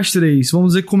Us Part 3, vamos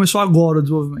dizer que começou agora o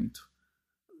desenvolvimento.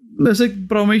 Eu sei que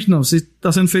provavelmente não, se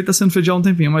tá sendo feito já há um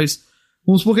tempinho, mas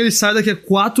vamos supor que ele sai daqui a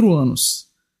 4 anos.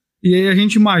 E aí a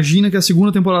gente imagina que a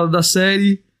segunda temporada da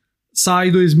série sai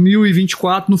em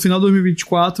 2024, no final de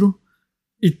 2024,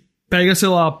 e pega, sei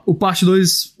lá, o parte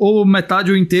 2 ou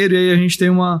metade ou inteiro, e aí a gente tem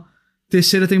uma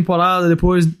terceira temporada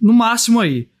depois, no máximo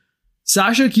aí. Você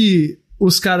acha que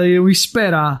os caras iam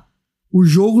esperar o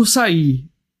jogo sair,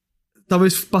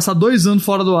 talvez passar 2 anos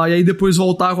fora do ar, e aí depois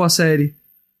voltar com a série,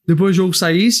 depois o jogo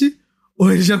saísse,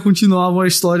 ou eles já continuavam a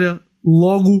história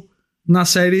logo na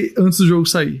série antes do jogo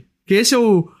sair? Que esse é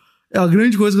a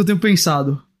grande coisa que eu tenho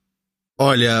pensado.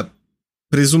 Olha,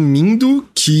 presumindo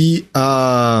que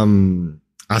a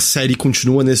série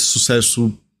continua nesse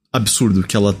sucesso absurdo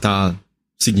que ela tá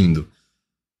seguindo,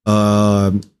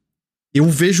 eu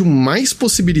vejo mais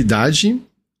possibilidade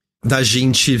da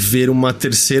gente ver uma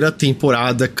terceira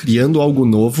temporada criando algo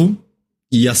novo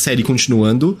e a série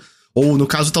continuando. Ou, no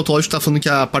caso, o Tautológico tá falando que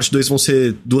a parte 2 vão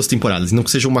ser 2 temporadas. Não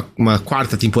que seja uma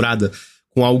quarta temporada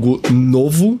com algo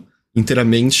novo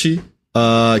inteiramente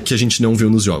que a gente não viu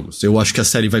nos jogos. Eu acho que a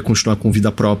série vai continuar com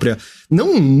vida própria.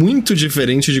 Não muito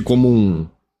diferente de como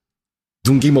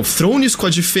de um Game of Thrones, com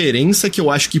a diferença que eu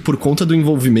acho que por conta do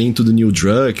envolvimento do Neil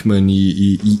Druckmann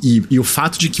e o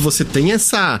fato de que você tem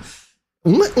essa...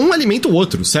 Um alimenta o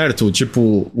outro, certo?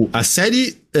 Tipo, a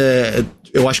série...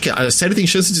 eu acho que a série tem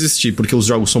chance de existir porque os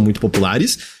jogos são muito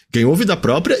populares, ganhou vida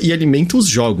própria e alimenta os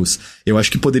jogos. Eu acho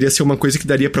que poderia ser uma coisa que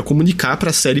daria pra comunicar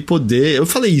pra série poder... Eu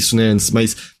falei isso, né, antes,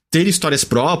 mas ter histórias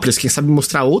próprias, quem sabe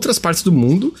mostrar outras partes do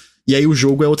mundo, e aí o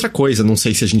jogo é outra coisa. Não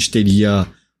sei se a gente teria...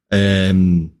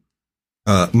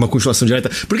 uma continuação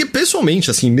direta. Porque, pessoalmente,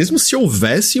 assim, mesmo se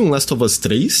houvesse um Last of Us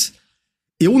 3,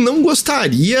 eu não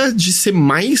gostaria de ser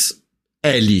mais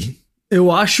Ellie.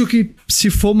 Eu acho que se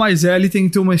for mais Ellie tem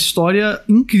que ter uma história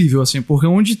incrível, assim, porque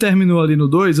onde terminou ali no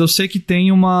 2, eu sei que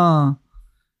tem uma...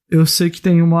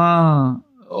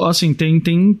 Assim,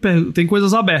 tem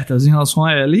coisas abertas em relação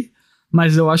a Ellie,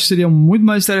 mas eu acho que seria muito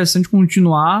mais interessante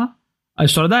continuar a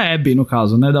história da Abby, no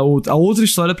caso, né? A outra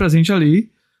história presente ali,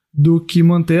 do que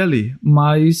manter ali.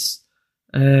 Mas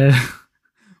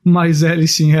Ellie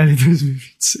sim, Ellie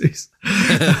 2026.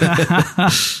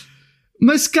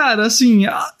 Mas, cara, assim,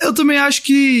 eu também acho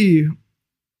que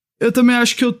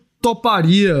eu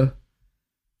toparia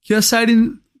que a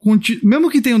série, mesmo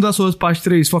que tenha um das suas partes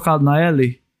 3 focado na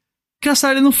Ellie, que a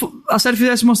série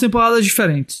fizesse umas temporadas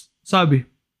diferentes, sabe?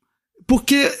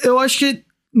 Porque eu acho que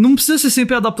não precisa ser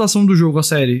sempre a adaptação do jogo, a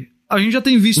série. A gente já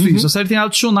tem visto isso, a série tem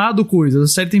adicionado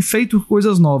coisas, a série tem feito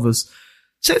coisas novas.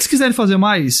 Se eles quiserem fazer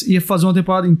mais e fazer uma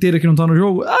temporada inteira que não tá no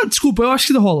jogo, desculpa, eu acho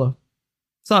que rola.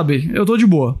 Sabe? Eu tô de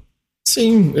boa.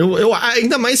 Sim, eu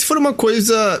ainda mais se for uma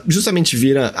coisa, justamente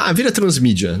vira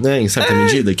transmídia, né, em certa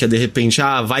medida, que é de repente,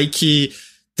 vai que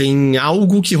tem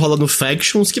algo que rola no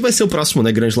Factions, que vai ser o próximo,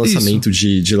 né, grande lançamento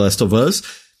de Last of Us,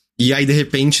 e aí de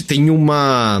repente tem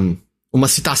uma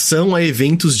citação a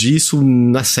eventos disso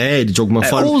na série, de alguma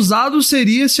forma. Ousado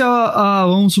seria se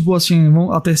vamos supor assim,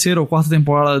 a terceira ou quarta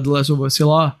temporada do Last of Us, sei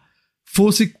lá,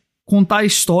 fosse contar a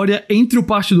história entre o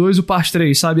parte 2 e o parte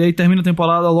 3, sabe? E aí termina a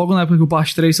temporada logo na época que o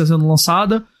parte 3 está sendo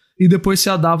lançada e depois se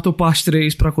adapta o parte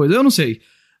 3 pra coisa. Eu não sei.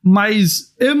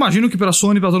 Mas eu imagino que pra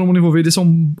Sony, pra todo mundo envolvido, esse é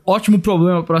um ótimo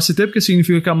problema pra se ter, porque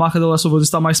significa que a marca da Last of Us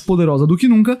está mais poderosa do que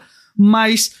nunca.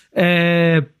 Mas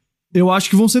eu acho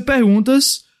que vão ser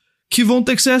perguntas que vão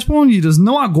ter que ser respondidas.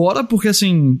 Não agora, porque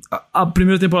assim, a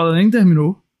primeira temporada nem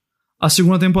terminou. A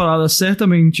segunda temporada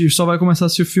certamente só vai começar a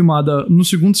ser filmada no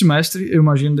segundo semestre, eu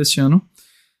imagino, desse ano.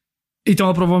 Então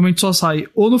ela provavelmente só sai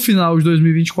ou no final de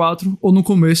 2024 ou no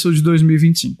começo de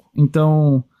 2025.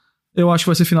 Então eu acho que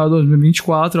vai ser final de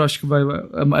 2024, eu acho que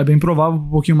é bem provável, um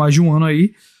pouquinho mais de um ano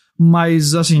aí.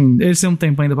 Mas assim, eles têm um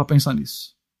tempo ainda pra pensar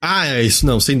nisso. Isso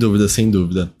não, sem dúvida, sem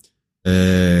dúvida.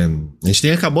 A gente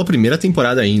acabou a primeira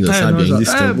temporada ainda, sabe? Ainda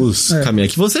estamos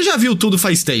caminhando. Que você já viu tudo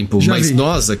faz tempo, mas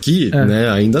nós aqui, né,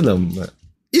 ainda não.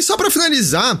 E só pra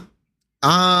finalizar,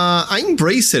 a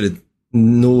Embracer,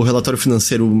 no relatório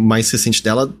financeiro mais recente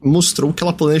dela, mostrou que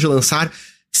ela planeja lançar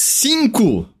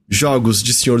 5 jogos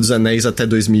de Senhor dos Anéis até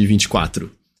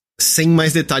 2024. Sem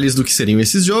mais detalhes do que seriam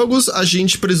esses jogos, a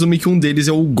gente presume que um deles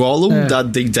é o Gollum da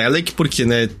Daedalic, porque,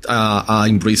 né, a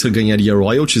Embracer ganharia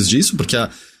royalties disso, porque a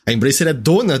Embracer é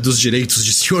dona dos direitos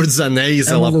de Senhor dos Anéis,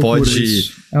 ela pode...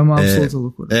 Isso. É uma absoluta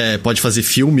loucura. Pode fazer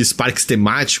filmes, parques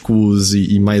temáticos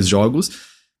e mais jogos.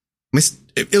 Mas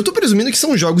eu tô presumindo que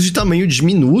são jogos de tamanho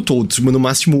diminuto, ou no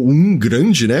máximo um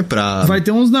grande, né? Vai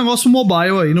ter uns negócios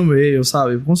mobile aí no meio,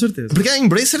 sabe? Com certeza. Porque a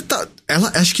Embracer tá...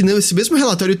 acho que nesse mesmo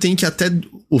relatório tem que até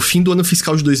o fim do ano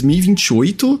fiscal de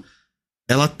 2028,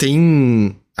 ela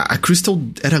tem... A Crystal...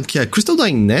 Era o que? A Crystal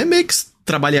Dynamics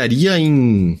trabalharia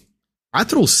em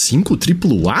 4 ou 5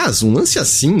 AAAs, um lance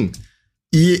assim.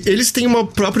 E eles têm uma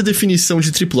própria definição de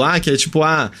AAA, que é tipo,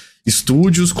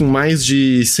 estúdios com mais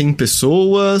de 100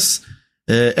 pessoas.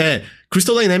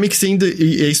 Crystal Dynamics ainda...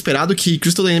 É esperado que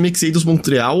Crystal Dynamics e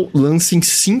Eidos-Montreal lancem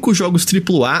 5 jogos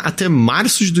AAA até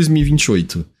março de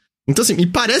 2028. Então, assim, me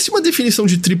parece uma definição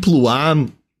de AAA...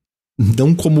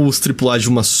 Não como os AAA de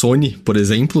uma Sony, por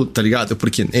exemplo, tá ligado?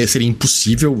 Porque seria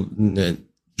impossível, né,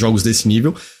 jogos desse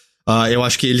nível. Eu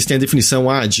acho que eles têm a definição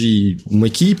de uma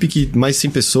equipe que mais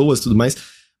 100 pessoas e tudo mais.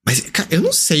 Mas, cara, eu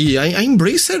não sei. A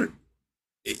Embracer...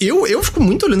 Eu fico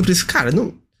muito olhando pra isso. Cara,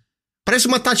 não... Parece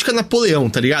uma tática Napoleão,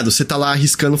 tá ligado? Você tá lá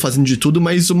arriscando, fazendo de tudo,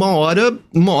 mas uma hora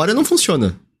não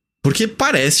funciona. Porque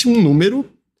parece um número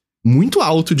muito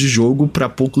alto de jogo pra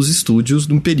poucos estúdios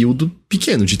num período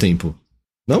pequeno de tempo.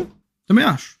 Não? Também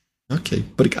acho. Ok,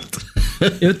 obrigado.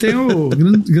 Eu tenho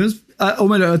grandes... Ou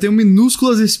melhor, eu tenho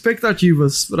minúsculas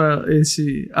expectativas pra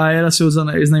a Era Seus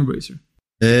Anéis na Embracer.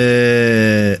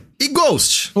 E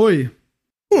Ghost? Oi.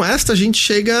 Com esta, a gente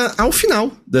chega ao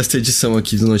final desta edição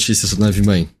aqui do Notícias do Nave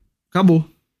Mãe. Acabou.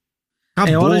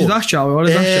 É hora de dar tchau,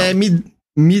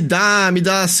 Me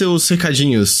dá seus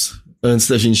recadinhos antes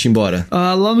da gente ir embora.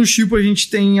 Lá no Chipo a gente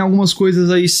tem algumas coisas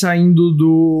aí saindo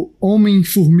do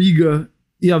Homem-Formiga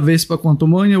e a Vespa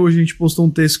Quantumania. Hoje a gente postou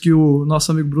um texto que o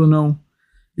nosso amigo Brunão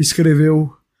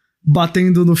escreveu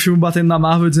batendo no filme, batendo na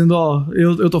Marvel, dizendo,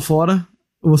 eu tô fora,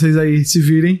 vocês aí se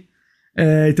virem.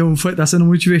 Então tá sendo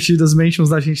muito divertido as mentions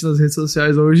da gente nas redes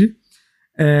sociais hoje.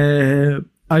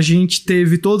 A gente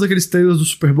teve todos aqueles trailers do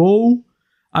Super Bowl,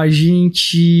 a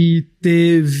gente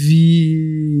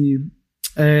teve...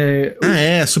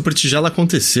 a Super Tigela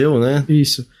aconteceu, né?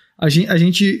 Isso. A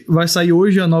gente vai sair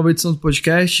hoje a nova edição do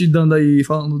podcast,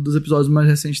 falando dos episódios mais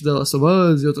recentes da Last of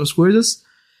Us e outras coisas.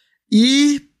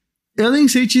 E eu nem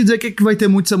sei te dizer o que vai ter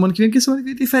muito semana que vem, porque semana que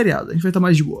vem tem feriado. A gente vai estar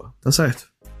mais de boa, tá certo?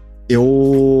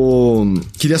 Eu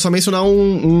queria só mencionar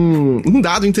um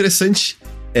dado interessante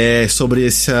sobre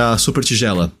essa Super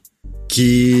Tigela.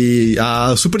 Que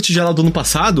a Super Tigela do ano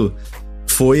passado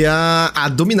foi a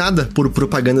dominada por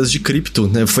propagandas de cripto,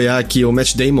 né? Foi a que o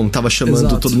Matt Damon tava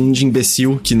chamando todo mundo de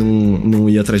imbecil que não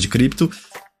ia atrás de cripto.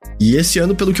 E esse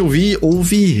ano, pelo que eu vi,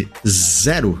 houve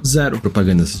zero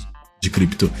propagandas de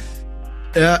cripto.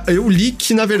 Eu li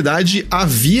que, na verdade,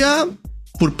 havia,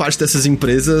 por parte dessas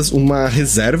empresas, uma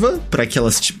reserva para que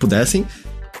elas pudessem.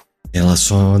 Elas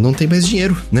só não têm mais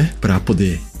dinheiro, né? Pra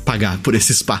poder pagar por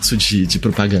esse espaço de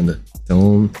propaganda.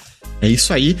 Então... é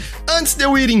isso aí. Antes de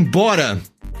eu ir embora,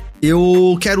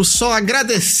 eu quero só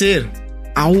agradecer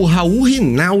ao Raul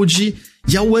Rinaldi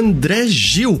e ao André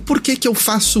Gil. Por que eu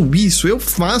faço isso? Eu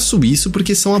faço isso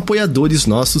porque são apoiadores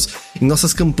nossos em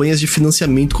nossas campanhas de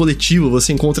financiamento coletivo.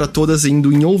 Você encontra todas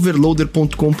indo em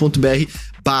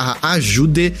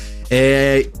overloader.com.br/ajude.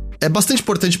 É bastante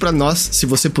importante pra nós, se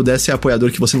você puder ser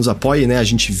apoiador, que você nos apoie, né? A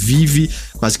gente vive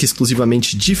quase que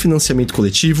exclusivamente de financiamento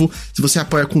coletivo. Se você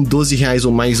apoia com R$12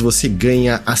 ou mais, você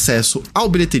ganha acesso ao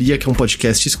Bilheteria, que é um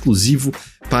podcast exclusivo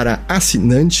para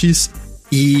assinantes.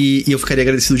 E eu ficaria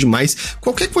agradecido demais.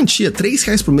 Qualquer quantia,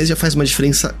 R$3 por mês já faz uma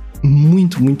diferença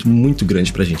muito, muito, muito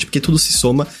grande pra gente, porque tudo se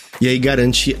soma e aí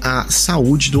garante a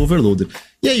saúde do Overloader.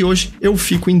 E aí hoje eu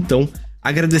fico então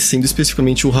agradecendo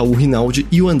especificamente o Raul Rinaldi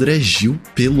e o André Gil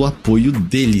pelo apoio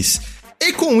deles.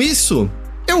 E com isso,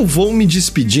 eu vou me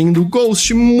despedindo.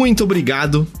 Ghost, muito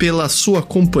obrigado pela sua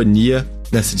companhia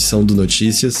nessa edição do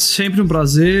Notícias. Sempre um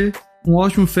prazer, um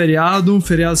ótimo feriado, um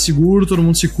feriado seguro, todo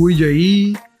mundo se cuide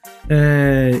aí,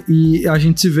 e a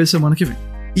gente se vê semana que vem.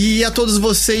 E a todos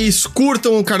vocês,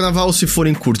 curtam o carnaval se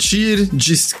forem curtir,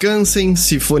 descansem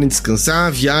se forem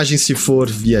descansar, viajem se for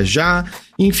viajar,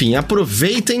 enfim,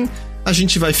 aproveitem. A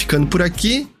gente vai ficando por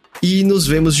aqui e nos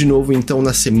vemos de novo então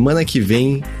na semana que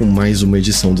vem com mais uma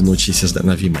edição do Notícias da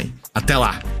Nave Mãe. Até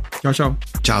lá! Tchau, tchau.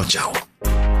 Tchau, tchau.